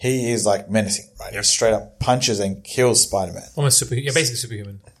 he is like menacing, right? He straight up punches and kills Spider-Man. Almost basically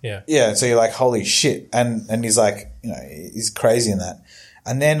superhuman. Yeah. Yeah. So you're like, holy shit. And he's like, he's crazy in that.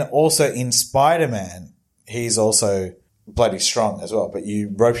 And then also in Spider-Man, he's also bloody strong as well, but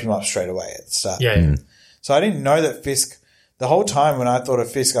you rope him up straight away at the start. Yeah. So I didn't know that Fisk, the whole time when I thought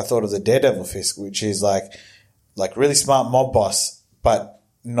of Fisk, I thought of the Daredevil Fisk, which is like really smart mob boss, but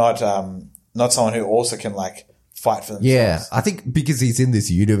not someone who also can like fight for themselves. Yeah, I think because he's in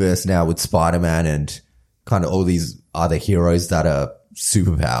this universe now with Spider-Man and kind of all these other heroes that are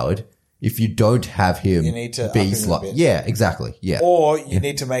superpowered. If you don't have him, you need to be up him a bit. Yeah, exactly. Yeah, or you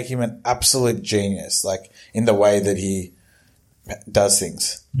need to make him an absolute genius, like in the way that he does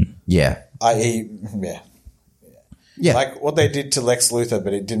things. Yeah, Yeah, like what they did to Lex Luthor,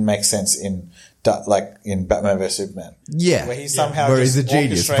 but it didn't make sense in Batman vs Superman. Yeah, where he somehow where he's a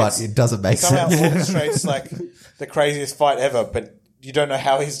genius, but it doesn't make sense. Somehow orchestrates like the craziest fight ever, but you don't know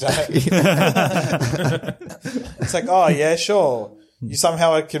how he's done it. It's like, oh yeah, sure. You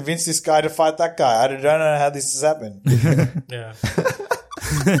somehow convinced this guy to fight that guy. I don't know how this has happened. Yeah.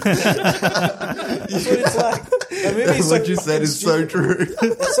 That's what it's like. That movie is What you said is so true.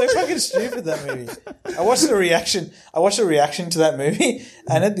 It's so fucking stupid, that movie. I watched a reaction to that movie,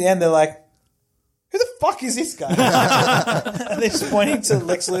 and at the end they're like, who the fuck is this guy? And they're just pointing to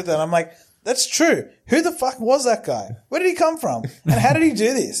Lex Luthor, and I'm like, that's true. Who the fuck was that guy? Where did he come from? And how did he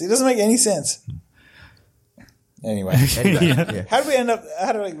do this? It doesn't make any sense. Anyway. Yeah. How did we end up?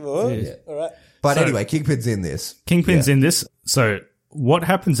 All right. But anyway, Kingpin's in this. Kingpin's in this. So what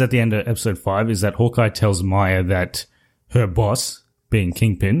happens at the end of episode 5 is that Hawkeye tells Maya that her boss, being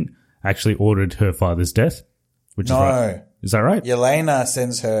Kingpin, actually ordered her father's death. Which is right. Is that right? Yelena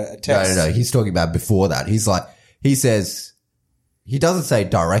sends her a text. No. He's talking about before that. He says, he doesn't say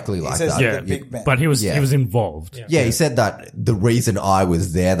directly like says that. the big man. But he was involved. Yeah, he said that the reason I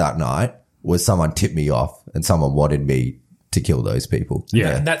was there that night was someone tipped me off and someone wanted me to kill those people.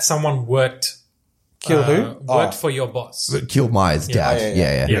 Yeah. And that someone worked. Kill who? Worked for your boss. Kill Maya's dad.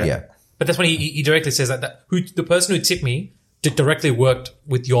 Yeah. But that's when he directly says that the person who tipped me directly worked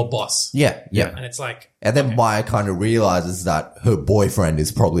with your boss. Yeah. And it's like... And then Maya kind of realizes that her boyfriend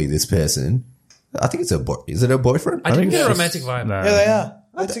is probably this person. I think it's is it her boyfriend? I didn't get a romantic vibe. No. Yeah, they are.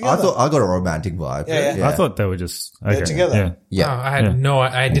 They're together. I thought I got a romantic vibe. Yeah. I thought they were just... Okay. They're together. Yeah. Oh,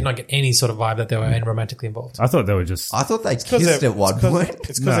 I did not get any sort of vibe that they were romantically involved. I thought they were just... I thought they kissed at one point.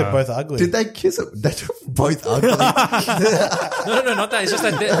 It's because they're both ugly. Did they kiss it? They're both ugly. No, not that. It's just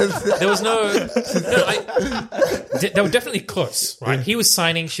that there was they were definitely close, right? He was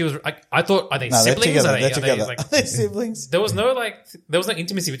signing. She was. I thought, are they siblings? They're together. Are they siblings? There was no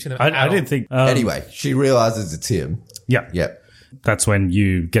intimacy between them. I didn't think... Anyway, she realizes it's him. Yeah. Yep. That's when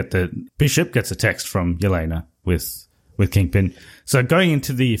you get Bishop gets a text from Yelena with Kingpin. So going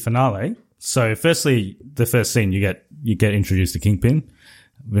into the finale, so firstly, the first scene you get introduced to Kingpin,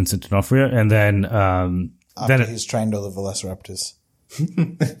 Vincent D'Onofrio, and then after he's trained all the Velociraptors.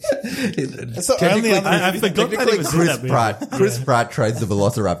 It's the only other I forgot that he was Chris in that Pratt. Chris Pratt trains the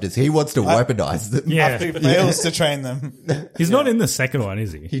Velociraptors. He wants to weaponize them. Yeah. after he fails to train them. He's not in the second one,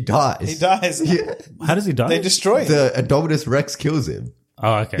 is he? He dies. He dies. How does he die? They destroy him. The Indominus Rex kills him.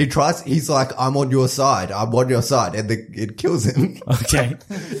 Oh, okay. He's like, I'm on your side, and it kills him. Okay.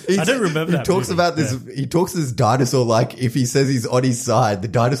 I don't remember that. He talks movie. about this, he talks to this dinosaur like if he says he's on his side, the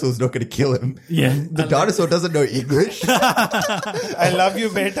dinosaur's not going to kill him. Yeah. The dinosaur doesn't know English. I love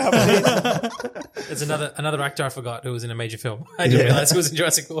you, beta. There's another actor I forgot who was in a major film. I didn't realize he was in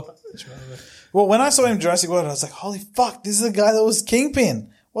Jurassic World. Well, when I saw him in Jurassic World, I was like, holy fuck, this is the guy that was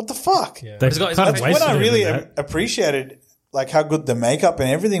Kingpin. What the fuck? Yeah. They kind of That's when wasted I him really in that. appreciated like how good the makeup and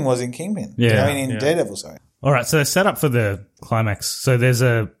everything was in Kingpin. Yeah. I mean, in Daredevil, sorry. All right, so they're set up for the climax. So there's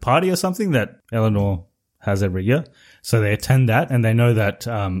a party or something that Eleanor has every year. So they attend that, and they know that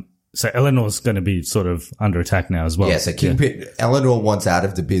so Eleanor's going to be sort of under attack now as well. Yeah, so Kingpin, Eleanor wants out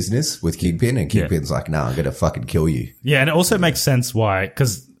of the business with Kingpin, and Kingpin's like, no, I'm going to fucking kill you. Yeah, and it also makes sense why,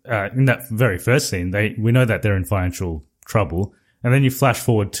 because in that very first scene, we know that they're in financial trouble, and then you flash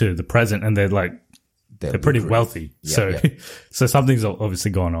forward to the present, and they're like, they're pretty wealthy. So something's obviously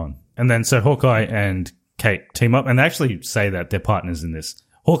gone on. And then so Hawkeye and Kate team up, and they actually say that they're partners in this.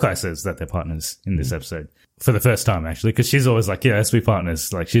 Hawkeye says that they're partners in this episode for the first time, actually, because she's always like, yeah, let's be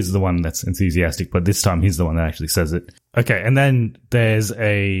partners. Like, she's the one that's enthusiastic, but this time he's the one that actually says it. Okay, and then there's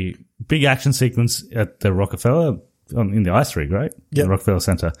a big action sequence at the Rockefeller, in the ice rig, right? Yeah. The Rockefeller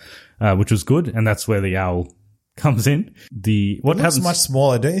Center, which was good, and that's where the owl comes in. It looks much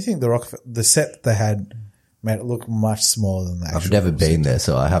smaller. Don't you think the set they had made it look much smaller than that? I've never been there,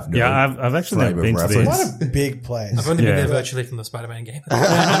 so I have no. Yeah, I've actually never been to this. What a big place. I've only been there virtually from the Spider-Man game.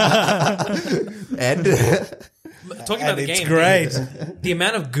 And talking about the game, it's great. The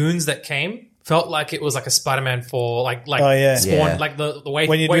amount of goons that came felt like it was like a Spider-Man 4, like Spawn, like the wave,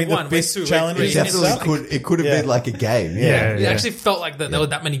 when you're wave doing 1, the wave fist 2, challenges wave and 3. stuff. it could have been like a game. Yeah. It actually felt like there were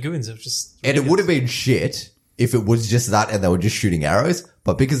that many goons. It was just And it would have been shit if it was just that and they were just shooting arrows.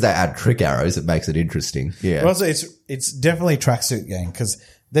 But because they add trick arrows, it makes it interesting. Yeah. But also, it's definitely tracksuit gang because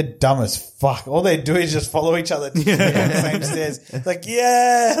they're dumb as fuck. All they do is just follow each other down the same stairs. It's like,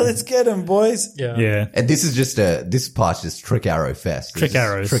 yeah, let's get them, boys. Yeah. And this is just this part's just trick arrow fest. Trick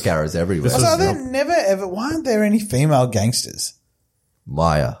arrows. Trick arrows everywhere. Also, are there never ever, why aren't there any female gangsters?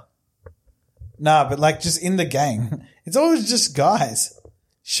 Maya. Nah, but like just in the gang, it's always just guys.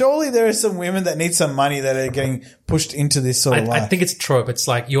 Surely there are some women that need some money that are getting pushed into this sort of life. I think it's a trope. It's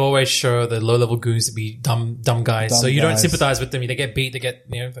like you always show the low-level goons to be dumb guys. Dumb so you don't guys. sympathize with them. They get beat. They get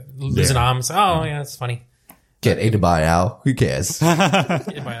lose an arm. So, oh, yeah, it's funny. Get eaten by an owl. Who cares?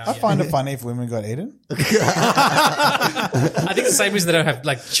 I find it funny if women got eaten. I think it's the same reason they don't have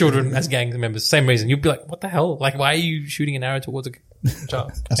like children as gang members. Same reason. You'd be like, what the hell? Like, why are you shooting an arrow towards a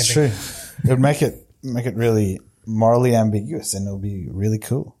child? That's true. It would make it really morally ambiguous, and it'll be really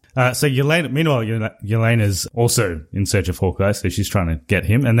cool. So meanwhile, Yelena's also in search of Hawkeye, so she's trying to get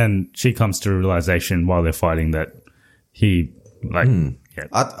him, and then she comes to a realization while they're fighting that he,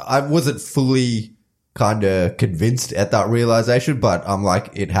 I wasn't fully kind of convinced at that realization, but I'm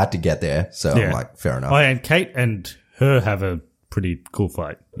like, it had to get there, so I'm like, fair enough. Oh, and Kate and her have a pretty cool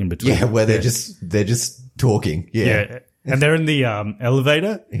fight in between. Yeah, where they're just talking. Yeah. And they're in the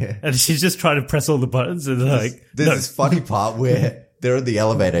elevator, and she's just trying to press all the buttons, and there's this funny part where they're in the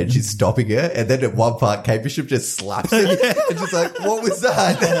elevator and she's stopping her, and then at one part, Kate Bishop just slaps her, and she's like, "What was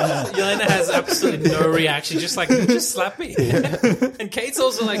that?" Yelena has absolutely no reaction, just like, "You just slapped me." And Kate's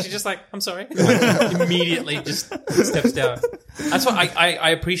also like, she's just like, "I'm sorry," immediately just steps down. That's why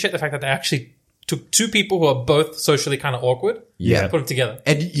I appreciate the fact that they actually took two people who are both socially kind of awkward, put them together.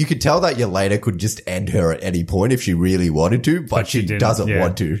 And you could tell that Yelena could just end her at any point if she really wanted to, but she doesn't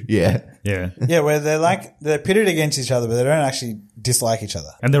want to. Yeah, where they're pitted against each other, but they don't actually dislike each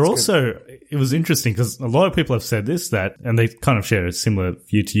other. And they're it was interesting because a lot of people have said this, and they kind of share a similar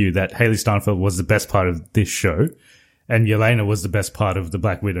view to you, that Haley Steinfeld was the best part of this show and Yelena was the best part of the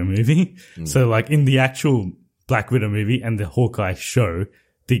Black Widow movie. So like in the actual Black Widow movie and the Hawkeye show,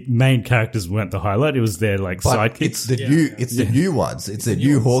 the main characters weren't the highlight. It was their sidekicks. It's the new ones. It's the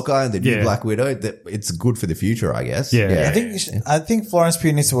new Hawkeye and the new Black Widow. It's good for the future, I guess. Yeah. I think Florence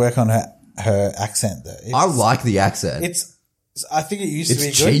Pugh needs to work on her accent though. I like the accent. I think it used to be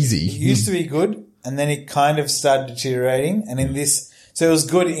good. Cheesy. It used to be good, and then it kind of started deteriorating. And in this, so it was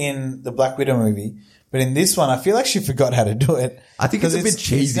good in the Black Widow movie, but in this one, I feel like she forgot how to do it. I think it's a bit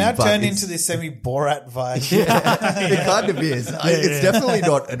cheesy. It's now turned into this semi-Borat vibe. It kind of is. It's definitely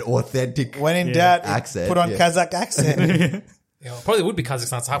not an authentic when in doubt, accent. Put on Kazakh accent. Probably would be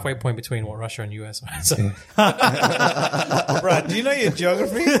Kazakhstan. It's halfway point between Russia and US. Right? So. Bro, do you know your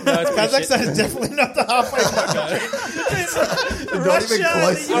geography? No, Kazakhstan is definitely not the halfway point. Not even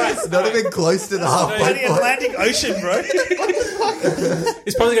close. Not even close to the halfway point. The Atlantic Ocean, bro.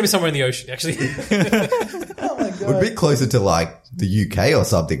 It's probably going to be somewhere in the ocean, actually. Oh my God. Would be closer to like the UK or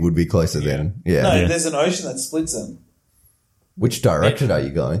something. Would be closer then. Yeah. No, there's an ocean that splits them. Which direction are you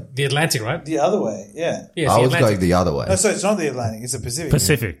going? The Atlantic, right? The other way, yeah. I was going the other way. No, so it's not the Atlantic; it's the Pacific.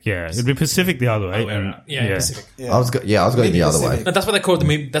 Pacific, yeah. It'd be Pacific the other way. Pacific. Yeah. I was going the other way. No, that's what they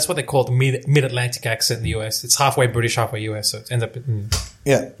call the mid-Atlantic accent in the US. It's halfway British, halfway US, so it ends up.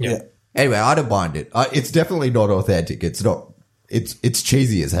 Yeah. Anyway, I don't mind it. It's definitely not authentic. It's not. It's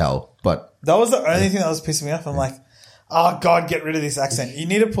cheesy as hell. But that was the only thing that was pissing me off. I'm like, oh God, get rid of this accent. You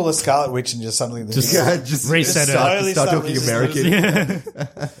need to pull a Scarlet Witch and just suddenly just reset it. Start talking American.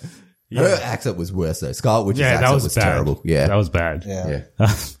 Her accent was worse though. Scarlet Witch's accent was terrible. Yeah, that was bad. Yeah. I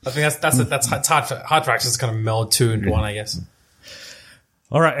think that's hard for actors to kind of meld two into one, I guess.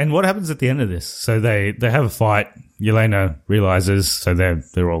 All right, and what happens at the end of this? So they have a fight. Yelena realizes, so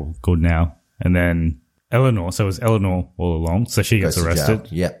they're all good now, and then Eleanor. So it was Eleanor all along. So she gets arrested.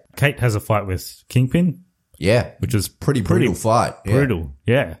 Yeah. Kate has a fight with Kingpin. Yeah, which was pretty brutal fight. Yeah. Brutal,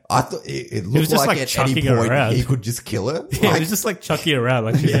 yeah. I thought it looked like at any point he could just kill her. Yeah, it was just like chucking her around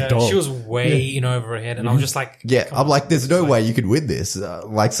like she's a doll. She was way in over her head, and I'm just like, I'm like, there's no way you could win this.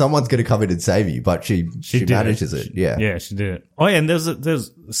 Like someone's going to come in and save you, but she manages it. Yeah, she did it. Oh yeah, and there's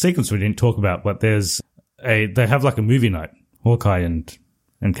a sequence we didn't talk about, but they have like a movie night, Hawkeye and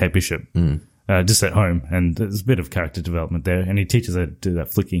Kate Bishop. Just at home, and there's a bit of character development there, and he teaches her to do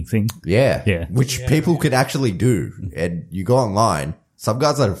that flicking thing. Yeah. Which people could actually do. And you go online, some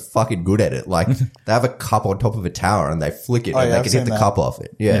guys are fucking good at it. Like, they have a cup on top of a tower and they flick it and they can hit the cup off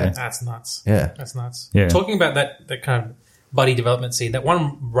it. Yeah. That's nuts. Yeah. That's nuts. Yeah. Talking about that kind of buddy development scene, that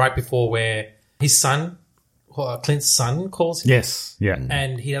one right before where his son, Clint's son calls him. Yes, yeah.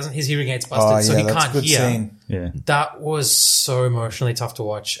 And his hearing aid's busted, so he can't hear. Scene. Yeah. That was so emotionally tough to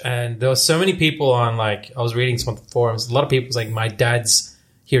watch. And there were so many people on, like, I was reading some forums, a lot of people was like, my dad's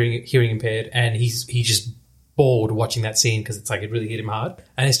hearing impaired, and he just bawled watching that scene because it's like it really hit him hard.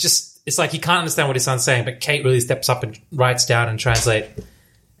 And it's like he can't understand what his son's saying, but Kate really steps up and writes down and translate.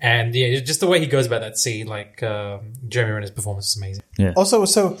 And yeah, just the way he goes about that scene, like Jeremy Renner's performance is amazing. Yeah. Also,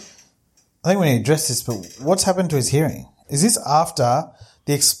 so I think we need to address this, but what's happened to his hearing? Is this after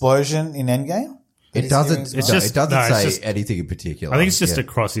the explosion in Endgame? It doesn't say anything in particular. I think it's just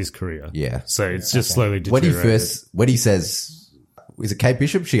across his career. Yeah. So it's just slowly deteriorated. When he says is it Kate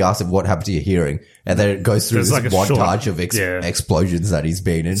Bishop? She asks him what happened to your hearing, and then it goes through this like a montage of explosions that he's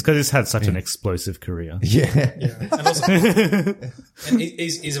been in. It's because he's had such an explosive career. Yeah. And also, and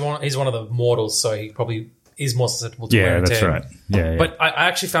he's one of the mortals, so he probably is more susceptible to wear and tear. Right. Yeah, But I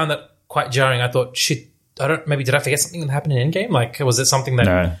actually found that quite jarring. I thought, shit, did I forget something that happened in Endgame? Like, was it something that...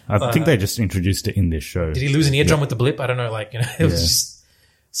 No, I think they just introduced it in this show. Did he lose an eardrum with the blip? I don't know. Like, it was just...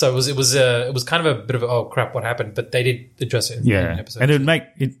 So it was kind of a bit of oh crap, what happened? But they did address it in an episode. And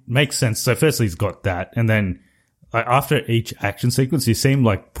it makes sense. So firstly, he's got that, and then after each action sequence, he seemed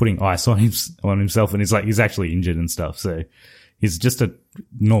like putting ice on himself, and he's actually injured and stuff. So he's just a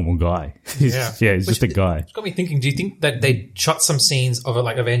normal guy. He's just a guy. It's got me thinking. Do you think that they shot some scenes of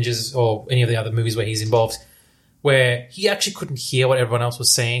like Avengers or any of the other movies where he's involved, where he actually couldn't hear what everyone else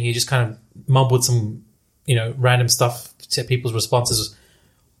was saying? He just kind of mumbled some, random stuff to people's responses.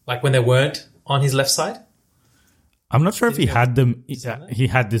 Like when they weren't on his left side? I'm not sure if he had them. He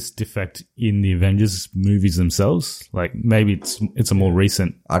had this defect in the Avengers movies themselves. Like maybe it's a more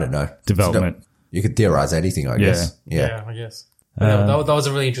recent, I don't know, development. You could theorize anything, I guess. Yeah, I guess. That was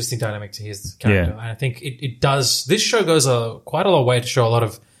a really interesting dynamic to his character. And I think it does. This show goes quite a long way to show a lot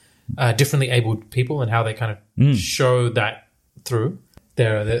of differently abled people and how they kind of show that through. They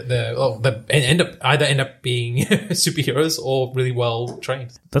end up being superheroes or really well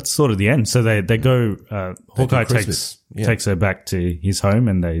trained. That's sort of the end. So they go. Hawkeye takes her back to his home,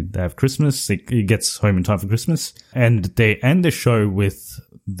 and they have Christmas. He gets home in time for Christmas, and they end the show with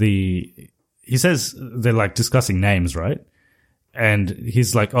he says they're like discussing names, right? And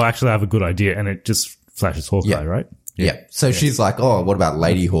he's like, "Oh, actually, I have a good idea," and it just flashes Hawkeye, right? Yeah. So she's like, "Oh, what about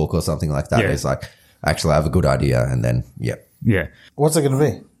Lady Hawk or something like that?" He's like, "Actually, I have a good idea," and then Yeah. What's it going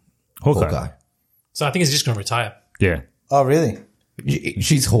to be? Hawkeye. So I think he's just going to retire. Yeah. Oh, really?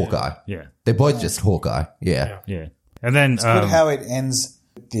 She's Hawkeye. Yeah. They're both just Hawkeye. Yeah. And then it's good how it ends.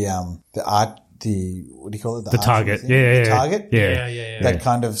 The what do you call it? The target. The target. Yeah. That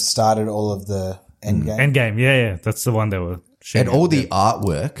kind of started all of the Endgame. Endgame. Yeah. That's the one they were shooting. And all the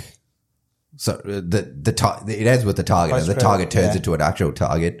artwork. So it ends with the target, and the target turns into an actual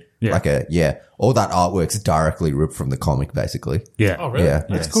target. Yeah. All that artwork's directly ripped from the comic, basically. Yeah. Oh, really? Yeah.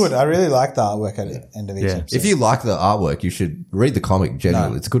 It's good. I really like the artwork at the end of each episode. If you like the artwork, you should read the comic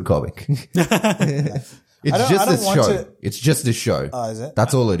generally. It's a good comic. It's just a show. Oh, is it?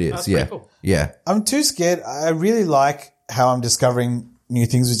 That's all it is. That's pretty cool. Yeah. I'm too scared. I really like how I'm discovering new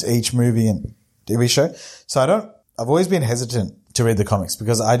things with each movie and TV show. So I've always been hesitant to read the comics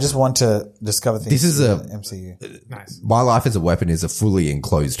because I just want to discover things. This is in the MCU. Nice. My Life as a Weapon is a fully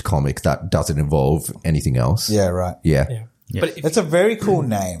enclosed comic that doesn't involve anything else. Yeah, right. Yeah. But it's a very cool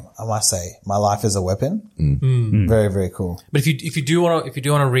name, I must say. My Life as a Weapon. Very, very cool. But if you do want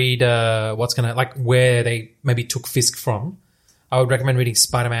to read what's gonna like where they maybe took Fisk from, I would recommend reading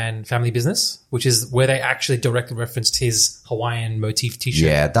Spider-Man Family Business, which is where they actually directly referenced his Hawaiian motif T-shirt.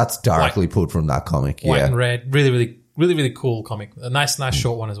 Yeah, that's directly pulled from that comic. White and red, really cool comic. A nice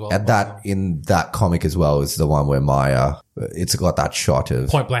short one as well. And in that comic as well is the one where Maya, it's got that shot of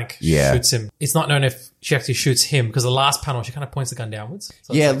point blank shoots him. It's not known if she actually shoots him because the last panel she kind of points the gun downwards.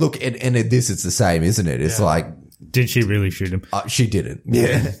 So look, and in this it's the same, isn't it? It's like, did she really shoot him? She didn't.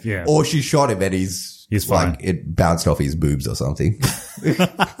 Yeah. Yeah. Or she shot him and he's fine. Like it bounced off his boobs or something.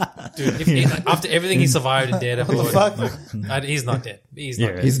 Dude, after everything he survived in Daredevil, he's not dead.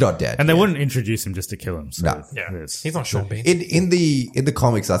 He's not dead. And they wouldn't introduce him just to kill him. So no. He's not Sean Bean. In the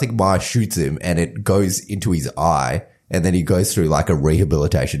comics, I think Maya shoots him and it goes into his eye. And then he goes through like a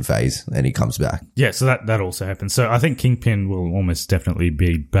rehabilitation phase and he comes back. Yeah, so that also happens. So I think Kingpin will almost definitely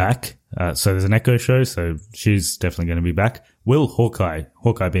be back. So there's an Echo show, so she's definitely going to be back. Will Hawkeye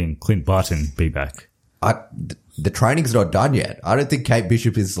being Clint Barton, be back? The training's not done yet. I don't think Kate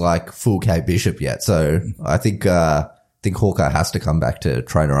Bishop is like full Kate Bishop yet. So I think Hawkeye has to come back to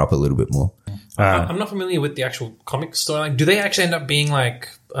train her up a little bit more. I'm not familiar with the actual comic storyline. Do they actually end up being like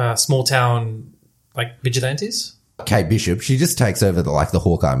small town like vigilantes? Kate Bishop, she just takes over the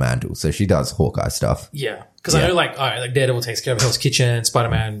Hawkeye mantle, so she does Hawkeye stuff. Yeah, because I know like Daredevil takes care of Hell's Kitchen,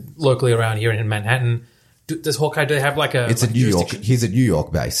 Spider-Man locally around here in Manhattan. Does Hawkeye? Do they have like a? It's a New York. He's a New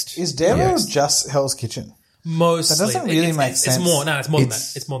York based. Is Daredevil just Hell's Kitchen? Mostly. That doesn't really make sense. It's more. No, it's more than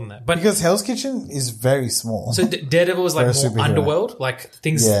that. It's more than that. But because Hell's Kitchen is very small. So Daredevil is like more underworld, like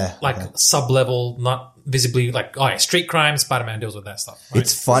things sub-level, not visibly like street crime. Spider-Man deals with that stuff. Right?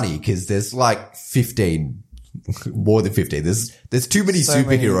 It's funny because there's like 15. More than 15. There's too many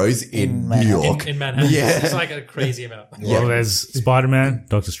superheroes in New York. In Manhattan. Yeah. It's like a crazy amount. Well, there's Spider-Man,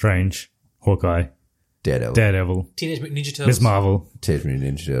 Doctor Strange, Hawkeye, Daredevil. Teenage Mutant Ninja Turtles. Miss Marvel. Teenage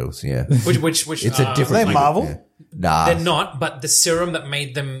Mutant Ninja Turtles, yeah. Which it's a different... Are they Marvel? Yeah. Nah. They're not, but the serum that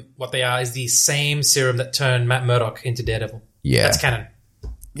made them what they are is the same serum that turned Matt Murdock into Daredevil. Yeah. That's canon.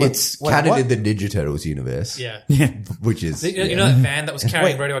 It's canon in the Ninja Turtles universe. Yeah. Which is... You know that van that was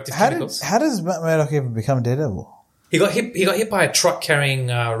carrying radioactive chemicals? How does Matt Murdock even become Daredevil? He got hit by a truck carrying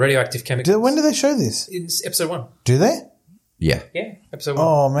radioactive chemicals. When do they show this? It's episode 1. Do they? Yeah. Yeah, episode 1.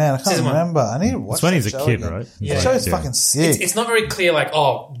 Oh, man, I can't Season 1. remember. I need to watch It's when that he's a show kid, again. right? Yeah. The show's fucking sick. It's not very clear,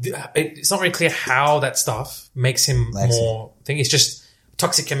 it's not very clear how that stuff makes him more thing. It's just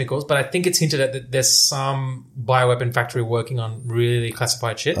toxic chemicals, but I think it's hinted at that there's some bioweapon factory working on really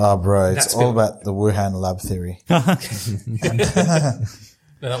classified shit. Oh, bro, it's That's all good. about the Wuhan lab theory. No,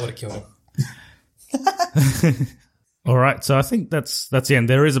 that would have killed him. All right, so I think that's the end.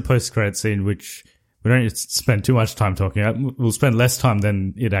 There is a post-credit scene which we don't spend too much time talking about. We'll spend less time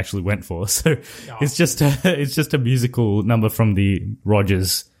than it actually went for. So it's just a musical number from the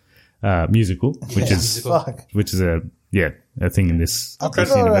Rogers musical, which is a thing in this I thought this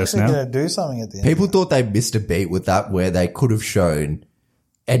they were universe actually now. going to do something at the end. People thought they missed a beat with that where they could have shown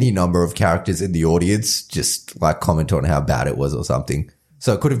any number of characters in the audience just like comment on how bad it was or something.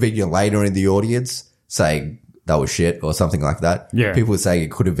 So it could have been Yelena in the audience saying that was shit or something like that. Yeah. People were saying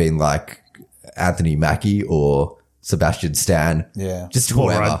it could have been like Anthony Mackie or Sebastian Stan. Yeah. Just Paul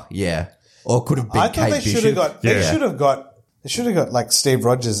whoever. Rudd. Yeah. Or it could have been I thought Kate they should Bishop. have got. They should have got like Steve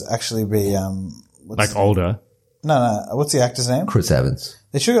Rogers actually be Older. No. What's the actor's name? Chris Evans.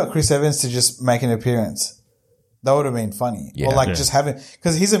 They should have got Chris Evans to just make an appearance. That would have been funny. Yeah. Or like Yeah. just having,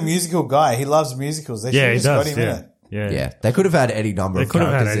 because he's a musical guy. He loves musicals. They should Yeah, have he just got does. him in Yeah. it. Yeah. Yeah. They could have had any number They of could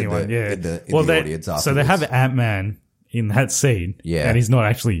have had characters anyone. in Yeah. the Well, audience afterwards. so they have Ant-Man in that scene. Yeah. And he's not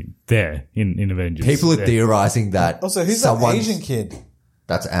actually there in Avengers. People are Yeah. theorizing that Also, who's that someone... Asian kid?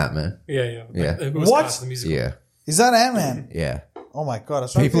 That's Ant-Man. Yeah. Yeah. Who was What? cast in the musical. Yeah. Is that Ant-Man? Yeah. Oh my God. I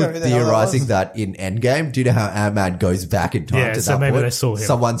was trying People to are figure out who the hell theorizing that that in Endgame, do you know how Ant-Man goes back in time Yeah, to so that maybe point? they saw him.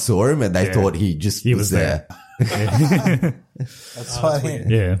 Someone saw him and they Yeah. thought he just was there. was. That's funny.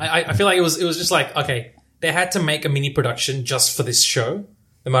 Yeah. I feel like it was just like, okay, they had to make a mini production just for this show.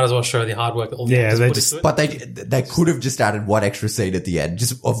 They might as well show the hard work that all the Yeah, actors they put just- into it. But they could have just added one extra scene at the end,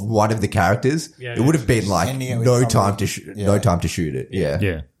 just of one of the characters. Yeah, it would have been like ending it with no somebody. time to no time to shoot it. Yeah.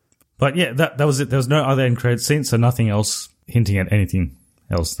 Yeah. But yeah, that was it. There was no other end credit scene, so nothing else hinting at anything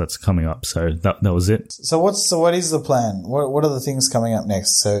else that's coming up. So that was it. So what is the plan? What are the things coming up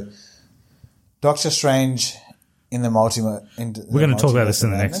next? So Doctor Strange in the multiverse. We're going to talk about this in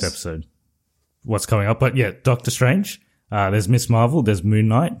the next episode. What's coming up? But yeah, Doctor Strange. There's Miss Marvel. There's Moon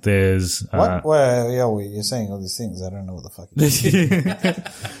Knight. There's What? You're saying all these things. I don't know what the fuck. It is.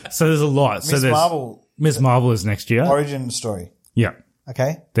 so there's a lot. So Miss there's Marvel Miss Marvel is next year. origin story. Yeah.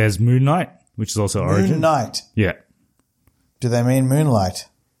 Okay. There's Moon Knight, which is also origin. Moon Knight. Yeah. Do they mean moonlight?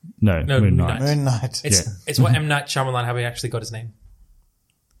 No, No, Moon Moon Knight. Knight. Moon Knight. It's what M. Night Shyamalan, how he actually got his name.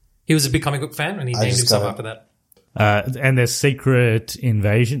 He was a big comic book fan and he named just himself got it. after that. And there's Secret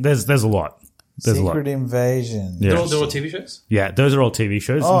Invasion. There's a lot. There's a lot. Secret Invasion. Yeah. They're all TV shows? Yeah, those are all TV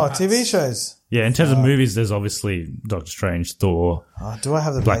shows. Oh, TV shows. Yeah, in terms of movies, there's obviously Doctor Strange, Thor. Oh, do I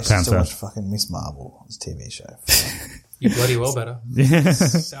have the Black patience to Panther. watch fucking Miss Marvel? It's a TV show. You bloody well better.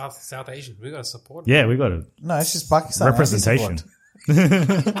 South Asian. We got to support. Yeah, we got a No, it's just Pakistan. representation. This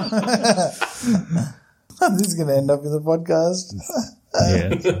is going to end up in the podcast.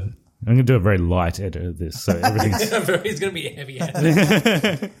 Yeah. I'm going to do a very light edit of this, so everything's It's going to be heavy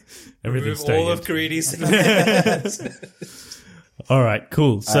handed. everything's Remove all staying of in. Creedy's. All right,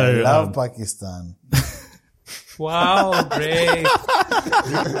 cool. So I love Pakistan. Wow, great.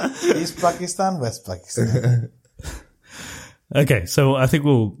 East Pakistan, West Pakistan. okay, so I think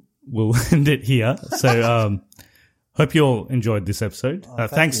we'll end it here. So hope you all enjoyed this episode.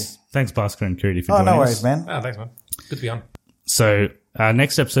 Thanks, Bhaskar and Cootie for Oh, joining no us. worries, man. Oh, thanks, man. Good to be on. So our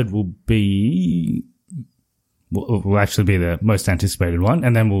next episode will actually be the most anticipated one,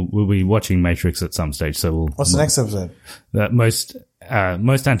 and then we'll be watching Matrix at some stage. So What's the next episode? the most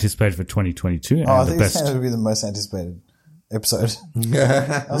anticipated for 2022, and Oh, I the think best. it's going to be the most anticipated episode.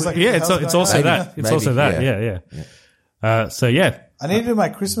 Yeah. I was like, Yeah, what the hell's it's going also on? that. It's Maybe, also that. Yeah. So yeah, I need to do my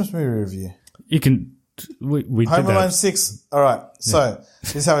Christmas movie review. you can. We did Home Alone that. 6. All right. So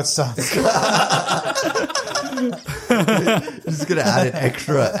this is how it starts. Just gonna add an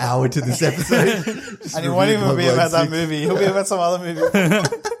extra hour to this episode. And he won't even be about that movie. He'll be about some other movie.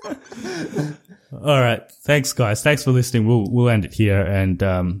 All right. Thanks, guys. Thanks for listening. We'll end it here, and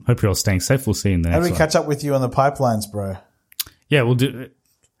hope you're all staying safe. We'll see you in the How do next we one. catch up with you on the pipelines, bro? Yeah, we'll do.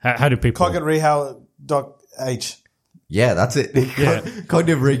 How do people? Cock at Rehal Doc H. Yeah, that's it. Yeah.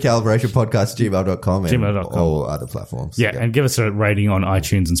 Cognitive Recalibration Podcast, gmail.com and gmail.com. all other platforms. Yeah, and give us a rating on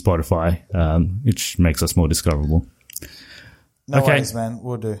iTunes and Spotify, which makes us more discoverable. No worries, man.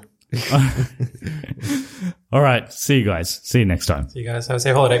 We'll do. All right. See you guys. See you next time. See you guys. Have a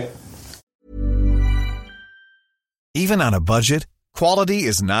safe holiday. Even on a budget, quality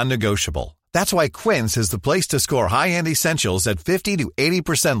is non-negotiable. That's why Quince is the place to score high-end essentials at 50 to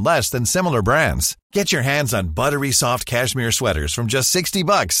 80% less than similar brands. Get your hands on buttery soft cashmere sweaters from just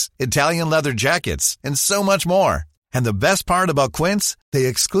 $60, Italian leather jackets, and so much more. And the best part about Quince, they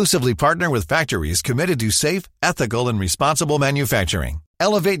exclusively partner with factories committed to safe, ethical, and responsible manufacturing.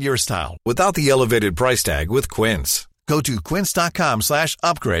 Elevate your style without the elevated price tag with Quince. Go to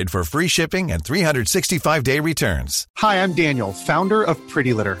quince.com/upgrade for free shipping and 365-day returns. Hi, I'm Daniel, founder of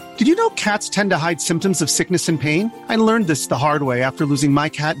Pretty Litter. Did you know cats tend to hide symptoms of sickness and pain? I learned this the hard way after losing my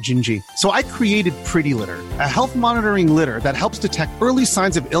cat, Gingy. So I created Pretty Litter, a health monitoring litter that helps detect early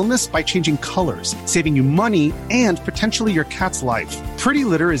signs of illness by changing colors, saving you money and potentially your cat's life. Pretty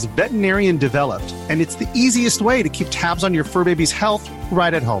Litter is veterinarian developed, and it's the easiest way to keep tabs on your fur baby's health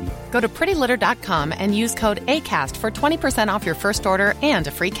right at home. Go to prettylitter.com and use code ACAST for 20% off your first order and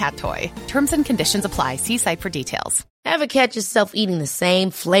a free cat toy. Terms and conditions apply. See site for details. Ever catch yourself eating the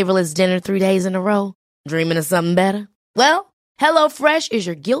same flavorless dinner 3 days in a row? Dreaming of something better? Well, HelloFresh is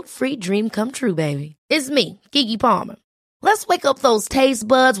your guilt-free dream come true, baby. It's me, Keke Palmer. Let's wake up those taste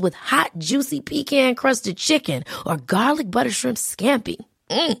buds with hot, juicy pecan-crusted chicken or garlic butter shrimp scampi.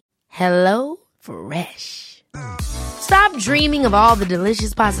 Hello Fresh. Stop dreaming of all the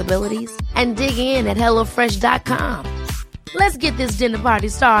delicious possibilities and dig in at HelloFresh.com. Let's get this dinner party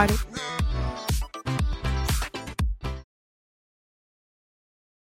started.